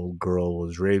 10-year-old girl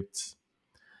was raped.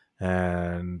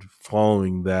 And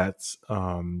following that,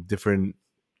 different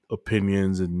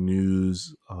opinions and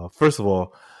news. First of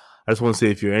all, I just want to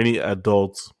say if you're any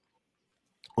adult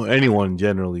or anyone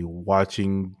generally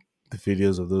watching the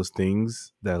videos of those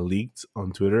things that leaked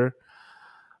on Twitter,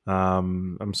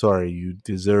 I'm sorry, you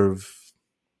deserve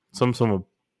some sort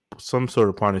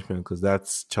of punishment because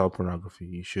that's child pornography.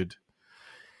 You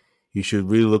should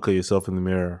really look at yourself in the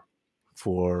mirror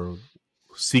for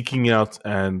seeking out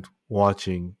and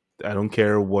watching. I don't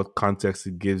care what context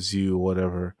it gives you, or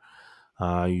whatever.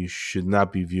 You should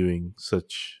not be viewing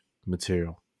such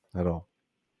material at all.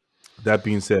 That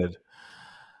being said,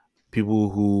 people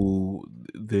who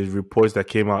the reports that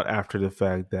came out after the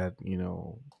fact that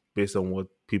based on what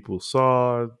people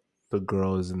saw, the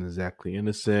girl isn't exactly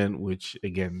innocent, which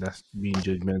again, that's being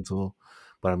judgmental,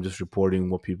 but I'm just reporting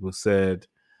what people said,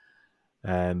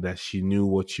 and that she knew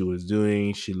what she was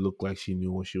doing. She looked like she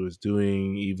knew what she was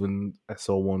doing. Even I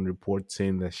saw one report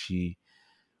saying that she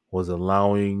was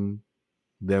allowing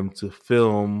them to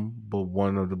film, but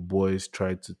one of the boys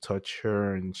tried to touch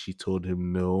her and she told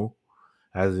him no,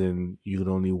 as in you could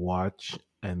only watch,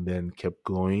 and then kept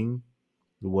going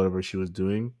with whatever she was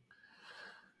doing.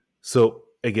 So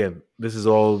again, this is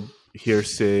all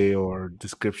hearsay or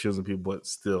descriptions of people, but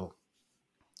still,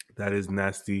 that is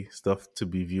nasty stuff to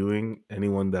be viewing.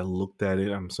 Anyone that looked at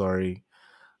it, I'm sorry.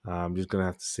 I'm just gonna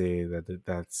have to say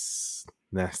that's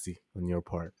nasty on your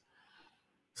part.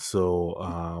 So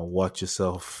watch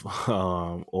yourself,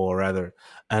 or rather,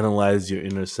 analyze your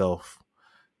inner self,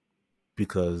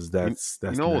 because You, you that's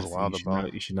know what was nasty. wild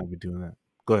about You should not be doing that.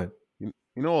 Go ahead. you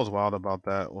know what was wild about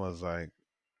that was like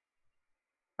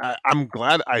I'm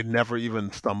glad I never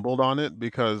even stumbled on it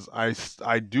because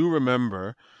I do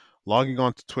remember logging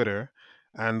onto Twitter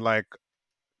and like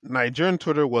Nigerian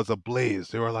Twitter was ablaze.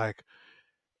 They were like,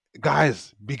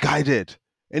 guys, be guided.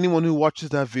 Anyone who watches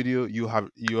that video,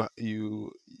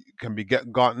 you can be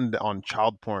gotten on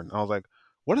child porn. I was like,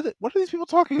 what are these people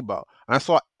talking about? And I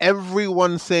saw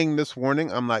everyone saying this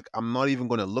warning. I'm like, I'm not even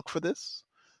going to look for this,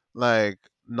 like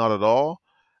not at all.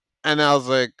 And I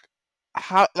was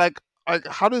how like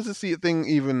how does this thing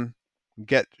even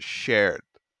get shared?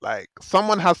 Like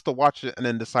someone has to watch it and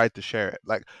then decide to share it.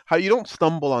 Like how you don't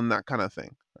stumble on that kind of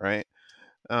thing, right?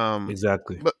 Um,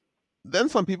 Exactly. but then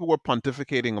some people were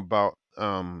pontificating about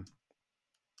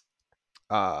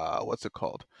what's it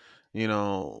called?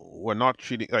 We're not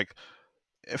treating like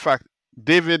in fact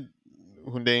David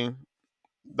Hunde,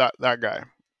 that guy,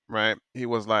 right? He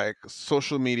was like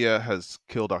social media has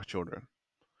killed our children.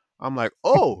 I'm like,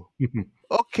 oh,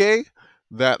 okay.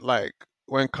 That like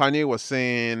when Kanye was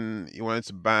saying he wanted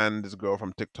to ban this girl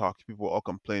from TikTok, people were all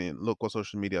complaining, look what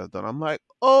social media has done. I'm like,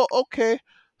 oh, okay.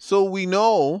 So we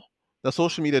know that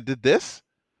social media did this.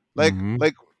 Like Hmm.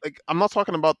 like like I'm not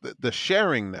talking about the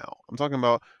sharing now. I'm talking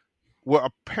about we're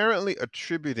apparently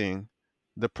attributing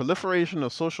the proliferation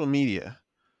of social media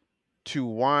to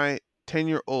why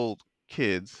 10-year-old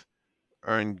kids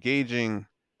are engaging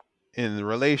in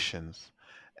relations.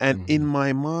 And in Hmm.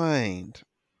 my mind,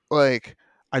 like,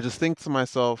 I just think to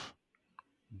myself,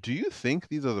 do you think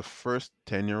these are the first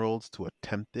 10-year-olds to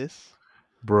attempt this?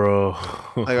 Bro.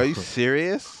 Like, are you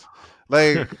serious?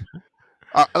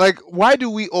 Like, why do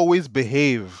we always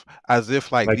behave as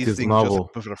if like Like these it's things just novel.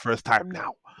 happen for the first time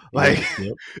now? Yep. Like,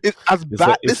 Yep. it's as It's bad.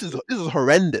 like it's This is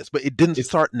horrendous, but it didn't it's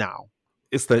start now.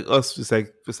 it's like us.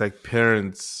 It's like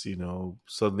parents,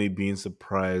 suddenly being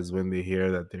surprised when they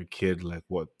hear that their kid like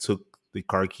what took the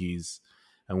car keys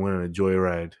and went on a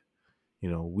joyride.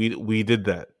 We did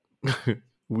that.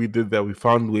 We did that. We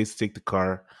found ways to take the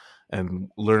car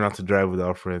and learn how to drive with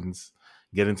our friends,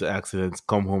 get into accidents,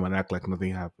 come home and act like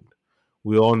nothing happened.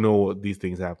 We all know these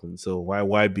things happen. So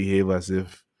why behave as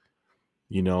if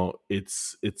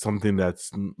it's something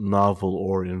that's novel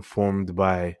or informed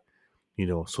by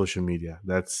social media?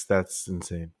 That's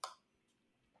insane.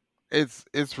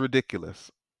 It's ridiculous.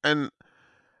 And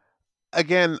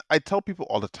again, I tell people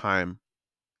all the time,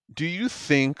 do you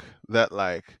think that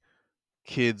like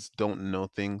kids don't know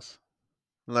things?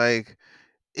 Like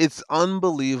it's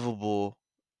unbelievable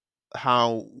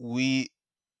how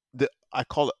I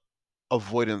call it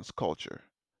avoidance culture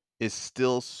is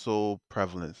still so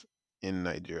prevalent in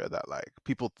Nigeria that like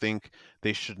people think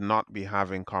they should not be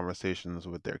having conversations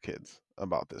with their kids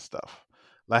about this stuff.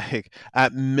 Like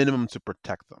at minimum to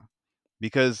protect them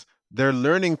because they're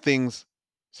learning things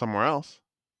somewhere else,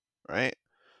 right?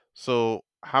 So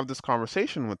have this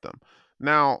conversation with them.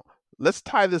 Now, let's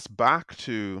tie this back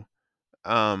to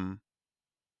um,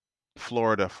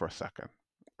 Florida for a second,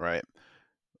 right?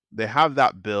 They have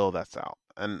that bill that's out,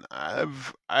 and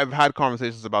I've had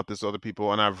conversations about this with other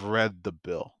people, and I've read the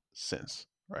bill since,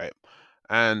 right?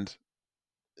 And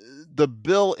the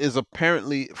bill is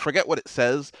apparently, forget what it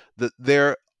says, that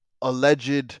their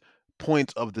alleged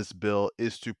point of this bill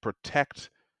is to protect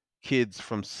kids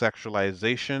from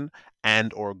sexualization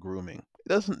and or grooming. It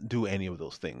doesn't do any of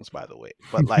those things, by the way,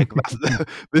 but like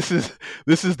this is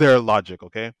this is their logic,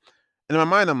 okay? And in my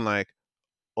mind I'm like,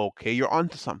 okay, you're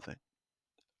onto something.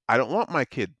 I don't want my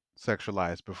kid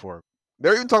sexualized before.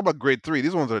 They're even talking about grade 3.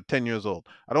 These ones are 10 years old.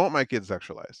 I don't want my kids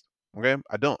sexualized. Okay?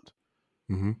 I don't.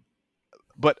 Mm-hmm.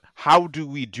 But how do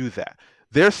we do that?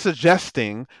 They're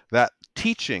suggesting that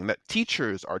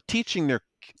teachers are teaching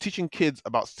kids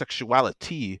about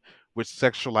sexuality, which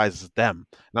sexualizes them.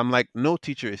 And I'm like, no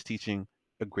teacher is teaching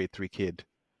a grade 3 kid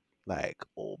like,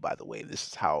 oh, by the way, this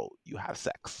is how you have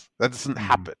sex. That doesn't Mm-hmm.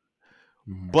 happen.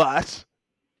 Mm-hmm. But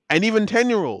and even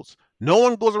 10-year-olds, no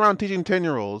one goes around teaching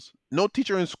 10-year-olds. No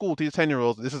teacher in school teaches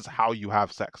 10-year-olds this is how you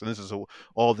have sex, and this is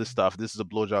all this stuff. This is a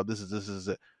blowjob. This is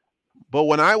it. But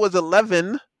when I was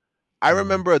 11, I Mm-hmm.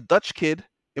 remember a Dutch kid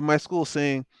in my school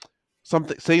saying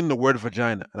the word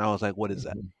vagina, and I was like, "What is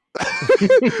that?"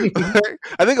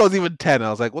 I think I was even 10. I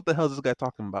was like, "What the hell is this guy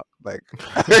talking about?" Like,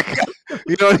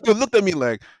 he looked at me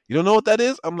like, "You don't know what that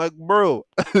is?" I'm like, "Bro,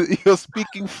 you're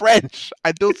speaking French.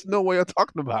 I don't know what you're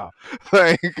talking about."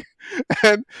 Like,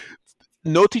 and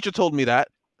no teacher told me that.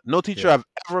 No teacher Yeah. I've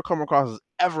ever come across has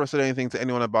ever said anything to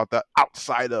anyone about that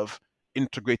outside of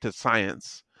integrated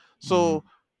science. Mm-hmm. So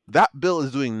that bill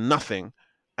is doing nothing.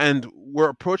 And we're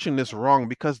approaching this wrong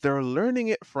because they're learning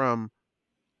it from,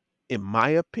 in my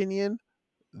opinion,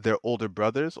 their older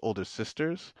brothers, older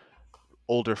sisters,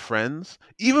 older friends,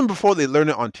 even before they learn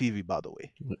it on TV, by the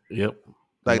way. Yep.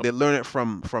 Like Yep. they learn it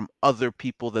from other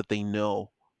people that they know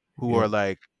who are Yep.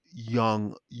 like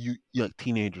young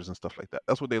teenagers and stuff like that.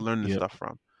 That's what they learn this Yep. stuff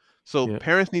from. So Yep.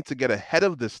 parents need to get ahead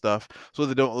of this stuff so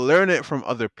they don't learn it from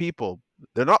other people.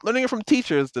 They're not learning it from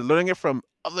teachers, they're learning it from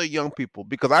other young people.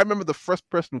 Because I remember the first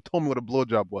person who told me what a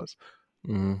blowjob was.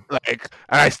 Mm-hmm. Like,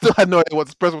 and I still had no idea what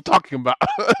this person was talking about.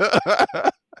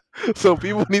 So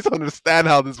people need to understand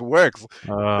how this works.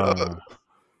 Uh, Uh,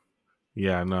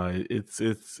 yeah, no,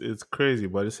 it's crazy,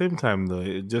 but at the same time, though,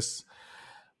 it just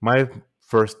my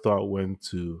first thought went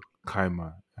to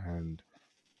Kaima and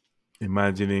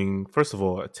imagining, first of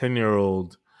all, a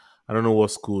 10-year-old. I don't know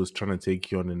what school is trying to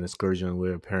take you on an excursion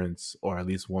where parents, or at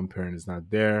least one parent, is not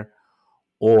there,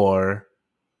 or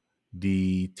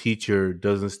the teacher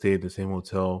doesn't stay in the same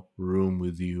hotel room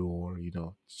with you, or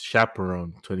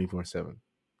chaperone 24/7.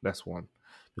 That's one,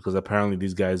 because apparently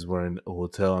these guys were in a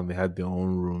hotel and they had their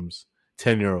own rooms.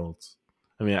 10-year-olds.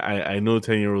 I mean, I know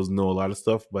 10-year-olds know a lot of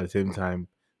stuff, but at the same time,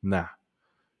 nah,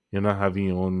 you're not having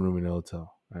your own room in a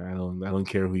hotel. I don't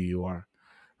care who you are,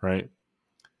 right?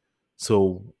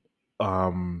 So,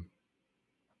 in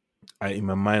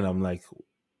my mind, I'm like,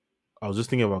 I was just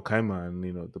thinking about Kaima and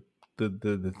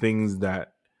the things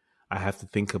that I have to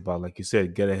think about. Like you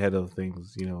said, get ahead of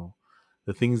things.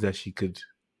 The things that she could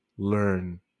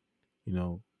learn.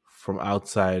 From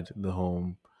outside the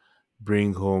home,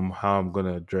 bring home how I'm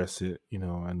gonna address it.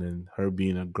 And then her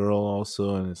being a girl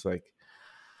also, and it's like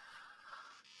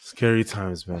scary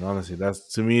times, man. Honestly,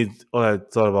 that's to me all I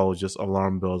thought about was just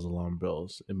alarm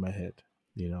bells in my head.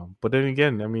 But then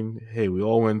again, I mean, hey, we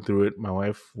all went through it. My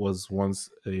wife was once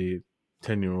a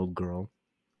 10-year-old girl.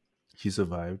 She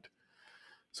survived.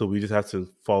 So we just have to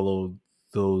follow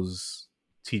those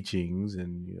teachings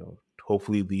and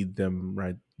hopefully lead them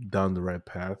right down the right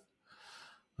path.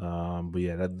 But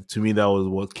yeah, to me that was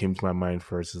what came to my mind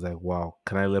first. Is like, wow,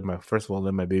 can I first of all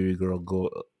let my baby girl go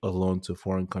alone to a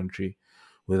foreign country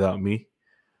without me?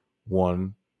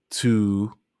 One,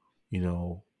 two,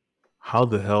 how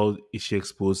the hell is she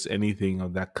exposed to anything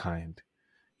of that kind?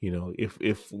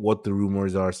 If what the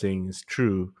rumors are saying is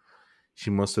true, she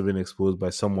must have been exposed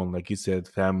by someone, like you said,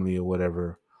 family or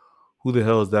whatever. Who the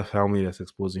hell is that family that's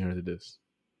exposing her to this?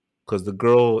 Because the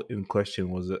girl in question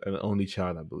was an only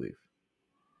child, I believe.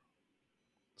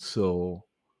 So,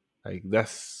 like,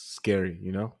 that's scary.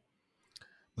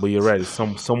 But you're right.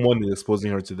 Someone is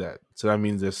exposing her to that. So that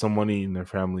means there's somebody in their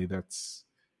family that's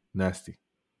nasty.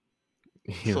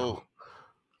 You know. so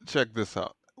check this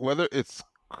out. Whether it's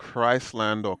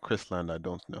Christland or Chrisland, I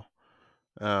don't know.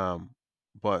 Um,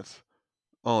 but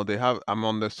they have. I'm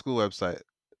on the school website.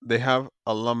 They have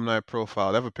alumni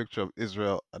profile. They have a picture of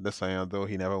Israel Adesanya, though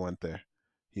he never went there.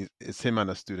 It's him and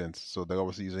a student, so they're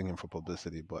obviously using him for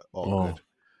publicity, but all Oh. good.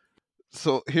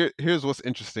 So here's what's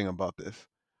interesting about this.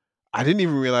 I didn't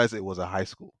even realize it was a high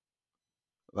school.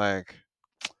 Like,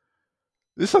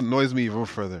 this annoys me even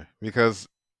further because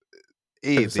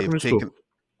Like a a they've secondary school. taken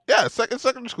yeah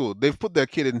secondary school. They've put their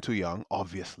kid in too young.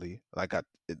 Obviously, like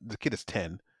the kid is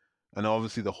 10, and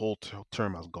obviously the whole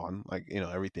term has gone. Like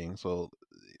everything. So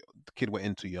the kid went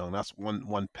in too young. That's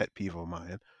one pet peeve of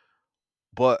mine.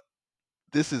 But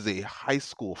this is a high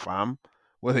school, fam,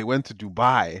 where they went to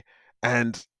Dubai,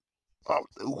 and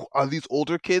are these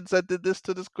older kids that did this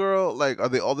to this girl? Like, are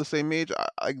they all the same age?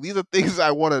 Like, these are things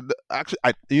I want to actually.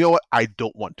 You know what? I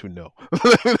don't want to know.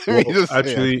 Let me Well, just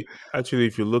say, actually,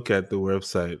 if you look at the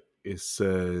website, it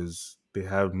says they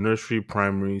have nursery,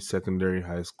 primary, secondary,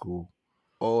 high school.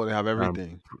 oh, they have Um,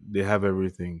 everything. they have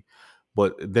everything,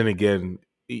 but then again,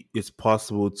 it's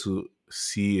possible to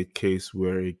see a case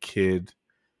where a kid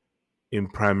in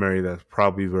primary that's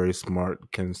probably very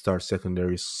smart can start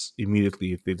secondary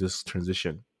immediately if they just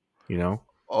transition. You know?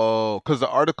 Oh, because the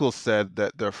article said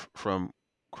that they're from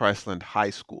Christland High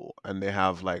School, and they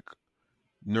have like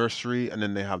nursery, and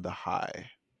then they have the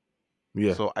high.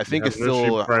 Yeah, So I they think have it's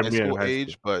nursery, still high primary, and school high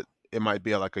school. age, but it might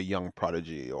be like a young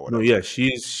prodigy or No, yeah, whatever.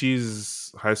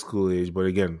 she's high school age, but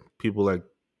again, people like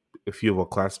a few of our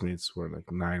classmates were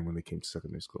like 9 when they came to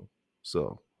secondary school,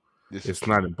 so This is it's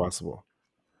not true. impossible,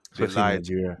 They especially in lied.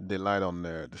 Nigeria. They lied on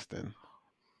their this thing.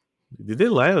 Did they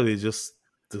lie or they just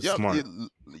too Yeah, smart?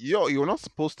 you're not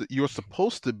supposed to. You're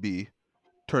supposed to be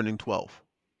turning 12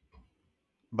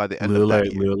 by the end of that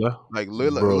year. Loyola, Like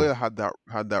bro. Lila had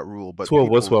that rule, but Two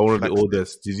of us people were one of the flexed it.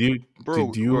 oldest. Did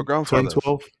Bro, we're you turn grandfathers.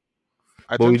 12?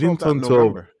 I But we turned 12 didn't that turn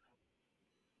 12. November.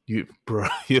 You, bro,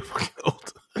 you're fucking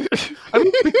old. I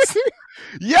don't think.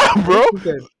 Yeah, I bro. don't think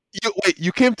that.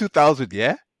 You came 2000,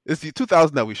 yeah? It's the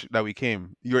 2000 that we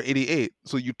came. You're 88,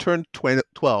 so you turned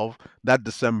 12 that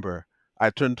December. I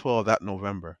turned 12 that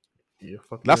November. You're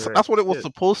fucking That's right. that's what it was Shit.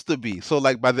 supposed to be. So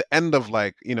like by the end of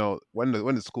like when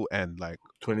the school end, like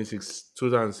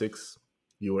 2006,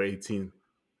 you were 18.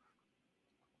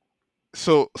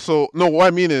 so no, what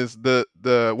I mean is the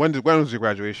when was your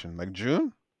graduation? Like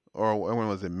June or when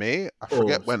was it? May? I Oh,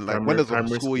 forget when. Like when does the primary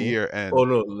school school. year Oh end?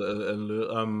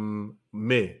 no,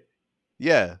 May.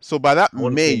 Yeah. So by that I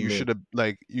want to May, say you May. should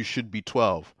have you should be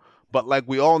 12. But like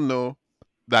we all know,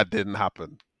 that didn't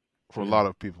happen for a Yeah. lot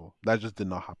of people. That just did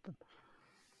not happen.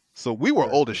 So we were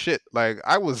That's old as it. shit. Like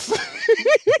I was.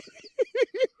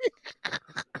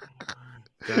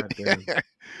 God damn.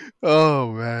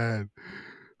 Oh man.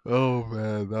 Oh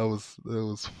man, that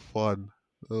was fun.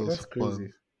 That But was that's fun.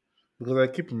 crazy because I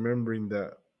keep remembering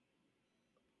that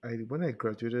when I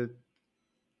graduated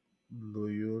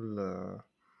Loyola,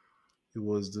 it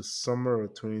was the summer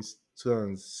of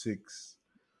 2006.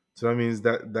 So that means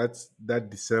that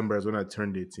December is when I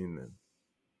turned 18. Then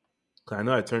 'cause I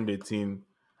know I turned 18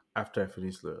 after I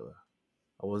finished Loyola.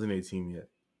 I wasn't 18 yet,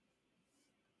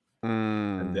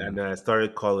 and Mm. then I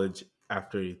started college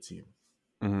after 18.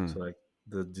 Hmm. So like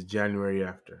the January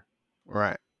after,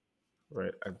 Right.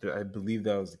 right? I believe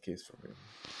that was the case for me.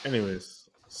 Anyways,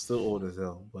 still old as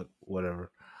hell, but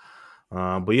whatever.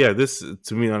 But yeah, this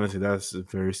to me, honestly, that's a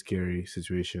very scary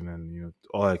situation, and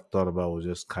all I thought about was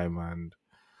just Kaima and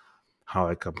how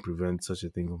I can prevent such a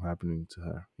thing from happening to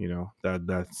her.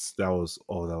 That was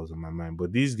all that was on my mind.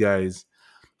 But these guys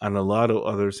and a lot of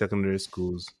other secondary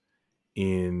schools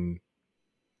in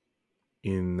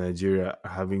Nigeria are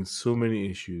having so many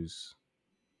issues,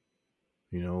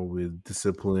 with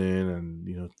discipline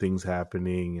and things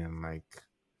happening and like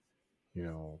you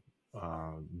know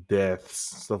deaths,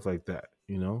 stuff like that.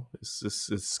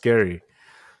 It's scary.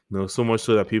 So much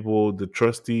so that the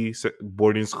trusty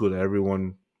boarding school that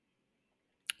everyone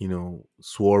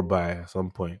swore by at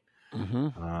some point, Hmm.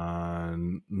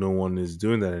 no one is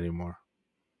doing that anymore.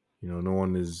 No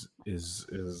one is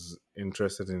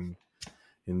interested in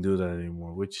do that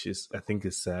anymore, which is I think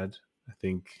is sad. I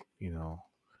think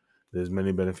there's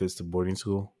many benefits to boarding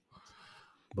school,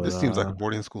 but This seems like a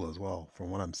boarding school as well, from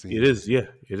what I'm it seeing. is, yeah,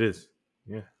 it is,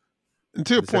 yeah. And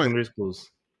to your The point, secondary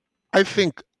schools, I yeah,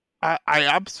 think I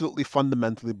absolutely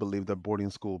fundamentally believe that boarding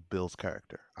school builds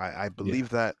character. I yeah. believe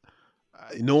that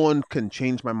no one can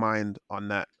change my mind on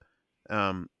that.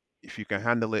 Um, if you can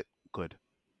handle it, good.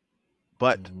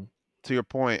 But Hmm. to your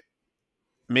point,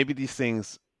 maybe these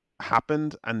things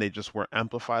happened and they just weren't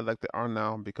amplified like they are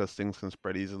now because things can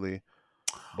spread easily.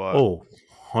 But Oh,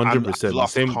 I've 100%.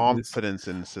 lost confidence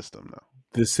in the system now.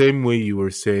 The same way you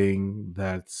were saying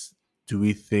that. Do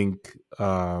we think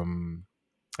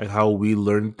like how we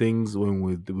learn things when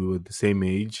we were the same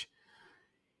age?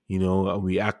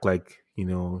 We act like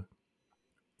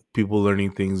people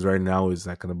learning things right now is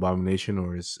like an abomination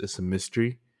or it's a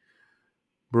mystery.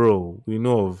 bro, we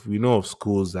know of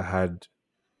schools that had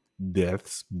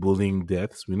deaths, bullying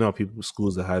deaths. We know of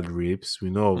schools that had rapes.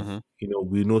 Mm-hmm.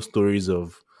 We know stories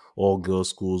of all girls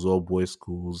schools, all boys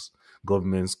schools,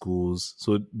 government schools.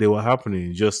 So they were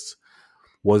happening. It just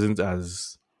wasn't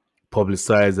as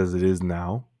publicized as it is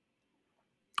now.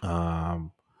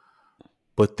 Um,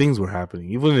 but things were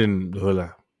happening, even in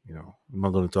Hola. I'm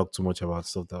not going to talk too much about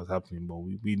stuff that was happening, but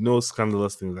we know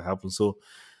scandalous things that happen. So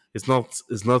it's not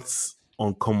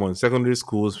uncommon. Secondary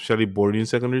schools, especially boarding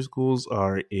secondary schools,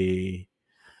 are a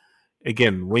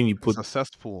again It's a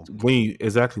cesspool. when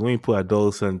you put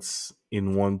adolescents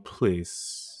in one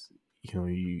place,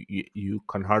 you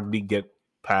can hardly get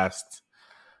past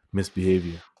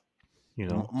misbehavior.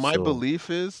 My So belief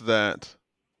is that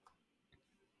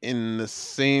in the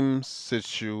same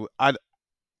I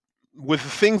with the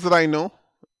things that I know,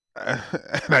 and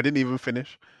I didn't even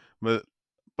finish, but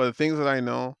the things that I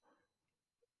know,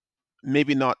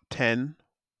 maybe not 10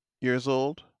 years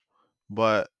old,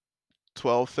 but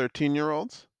 12, 13 year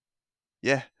olds.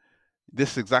 Yeah,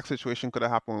 this exact situation could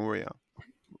have happened when we were young.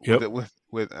 With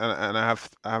yep. it, and I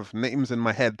have names in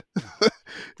my head.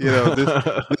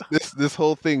 This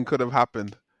whole thing could have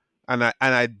happened, and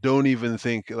I don't even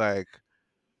think like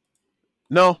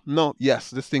no, no, yes,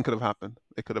 this thing could have happened.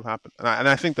 It could have happened, and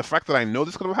I think the fact that I know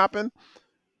this could have happened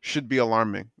should be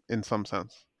alarming in some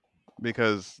sense,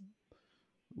 because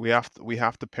we have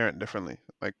to parent differently.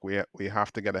 Like we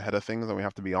have to get ahead of things, and we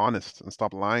have to be honest and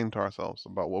stop lying to ourselves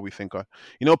about what we think are.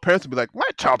 Parents would be like, "My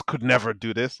child could never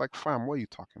do this." Like, fam, what are you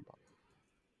talking about?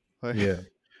 Like, Yeah.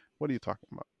 what are you talking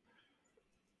about?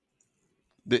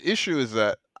 The issue is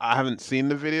that I haven't seen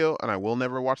the video, and I will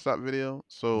never watch that video. Mm.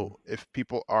 So if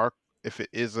it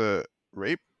is a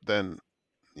rape, then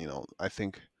I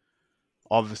think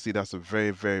obviously that's a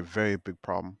very, very, very big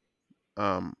problem.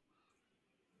 Um,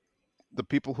 the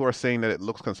people who are saying that it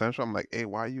looks consensual, I'm like, hey,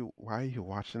 why are you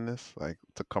watching this? Like,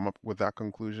 to come up with that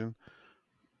conclusion.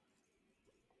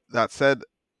 That said,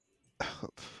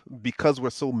 because we're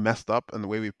so messed up in the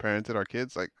way we parented our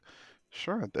kids, like,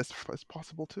 sure, it's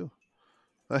possible too.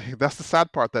 Like, that's the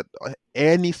sad part, that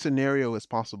any scenario is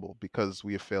possible because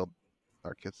we have failed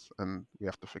our kids and we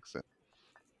have to fix it,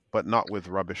 but not with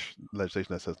rubbish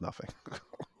legislation that says nothing.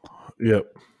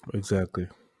 Yep. Exactly.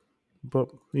 But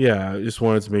yeah, I just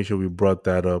wanted to make sure we brought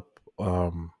that up.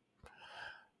 I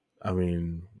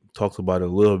mean, talked about it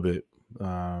a little bit,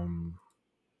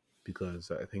 because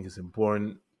I think it's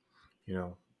important, you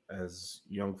know, as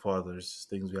young fathers,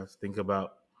 things we have to think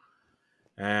about.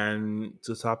 And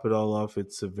to top it all off,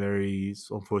 it's a very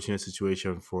unfortunate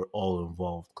situation for all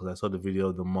involved. Because I saw the video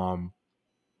of the mom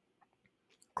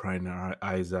crying her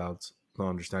eyes out, not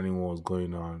understanding what was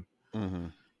going on. Hmm.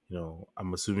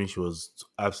 I'm assuming she was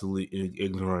absolutely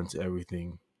ignorant to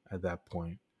everything at that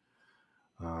point.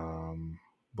 Um,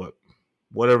 but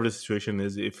whatever the situation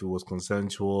is, if it was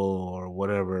consensual or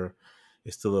whatever,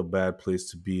 it's still a bad place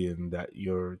to be in, that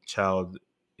your child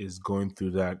is going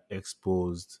through that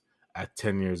exposed at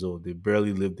 10 years old. They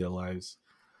barely live their lives.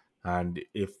 And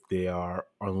if they are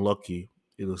unlucky,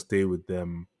 it'll stay with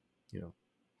them,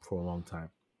 for a long time.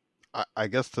 I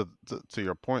guess to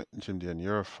your point, Jimdy, and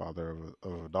you're a father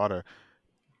of a daughter.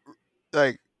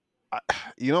 Like, I,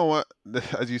 you know what?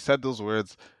 As you said those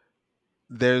words,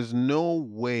 there's no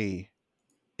way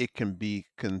it can be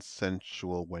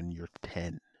consensual when you're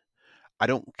 10. I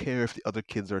don't care if the other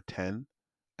kids are 10.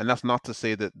 And that's not to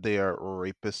say that they are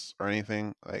rapists or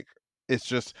anything. Like, it's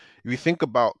just, if you think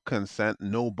about consent,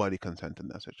 nobody consented in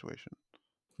that situation.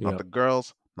 Not Yeah. the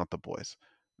girls, not the boys.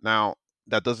 Now,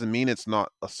 that doesn't mean it's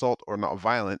not assault or not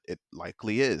violent. It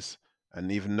likely is.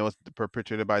 And even though it's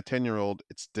perpetrated by a 10-year-old,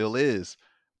 it still is.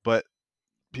 But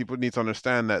people need to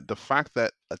understand that the fact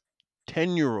that a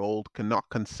 10-year-old cannot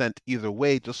consent either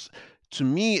way just, to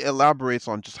me, elaborates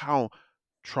on just how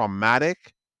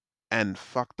traumatic and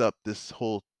fucked up this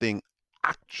whole thing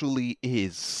actually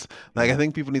is. Like, I Yeah.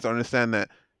 think people need to understand that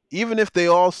even if they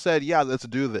all said, yeah, let's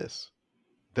do this,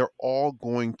 they're all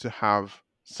going to have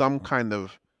some kind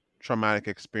of traumatic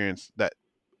experience that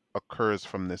occurs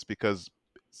from this, because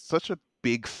it's such a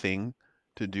big thing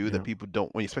to do that Yeah. people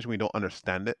don't, especially when you don't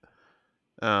understand it,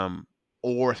 um,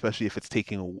 or especially if it's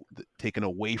taken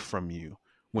away from you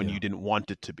when Yeah. you didn't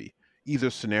want it to be. Either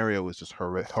scenario is just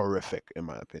horrific, in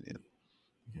my opinion,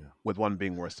 Yeah. with one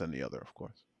being worse than the other, of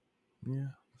course.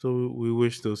 Yeah. So we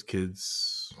wish those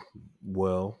kids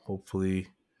well. Hopefully,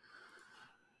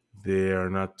 they are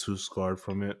not too scarred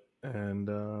from it, and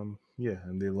yeah,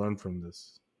 and they learn from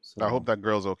this. I hope So that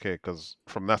girl's okay, because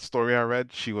from that story I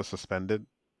read, she was suspended.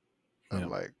 yeah.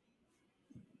 And like,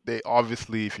 they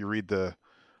obviously, if you read the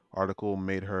article,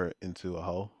 made her into a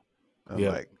hoe. I'm Yeah.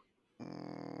 like,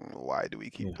 why do we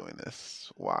keep doing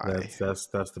this? Why? That's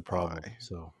the problem. Why?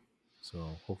 So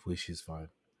hopefully she's fine.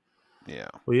 Yeah.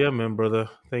 Well, yeah, man, brother.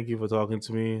 Thank you for talking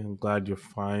to me. I'm glad you're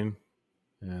fine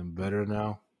and better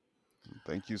now.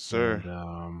 Thank you, sir.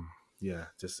 And yeah,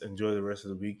 just enjoy the rest of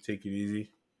the week. Take it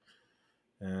easy.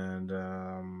 And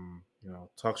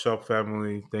Talk Shop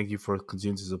family, thank you for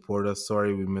continuing to support us.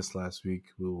 Sorry we missed last week.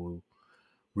 We will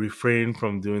refrain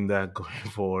from doing that going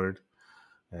forward.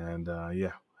 And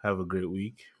yeah, have a great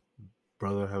week,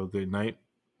 brother. Have a great night,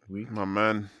 week. My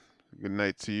man. Good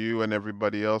night to you and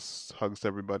everybody else. Hugs to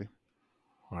everybody.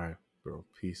 All right, bro.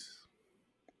 Peace.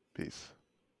 Peace.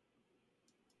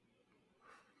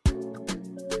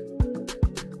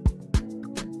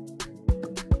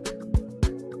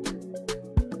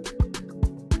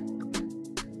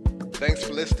 Thanks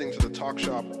for listening to The Talk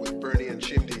Shop with Bernie and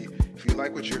Chimdi. If you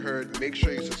like what you heard, make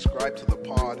sure you subscribe to the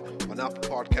pod on Apple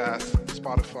Podcasts,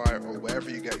 Spotify, or wherever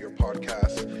you get your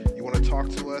podcasts. You want to talk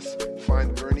to us?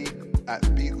 Find Bernie at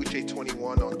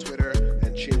BUJ21 on Twitter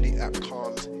and Chimdi at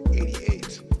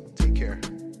Comms88. Take care.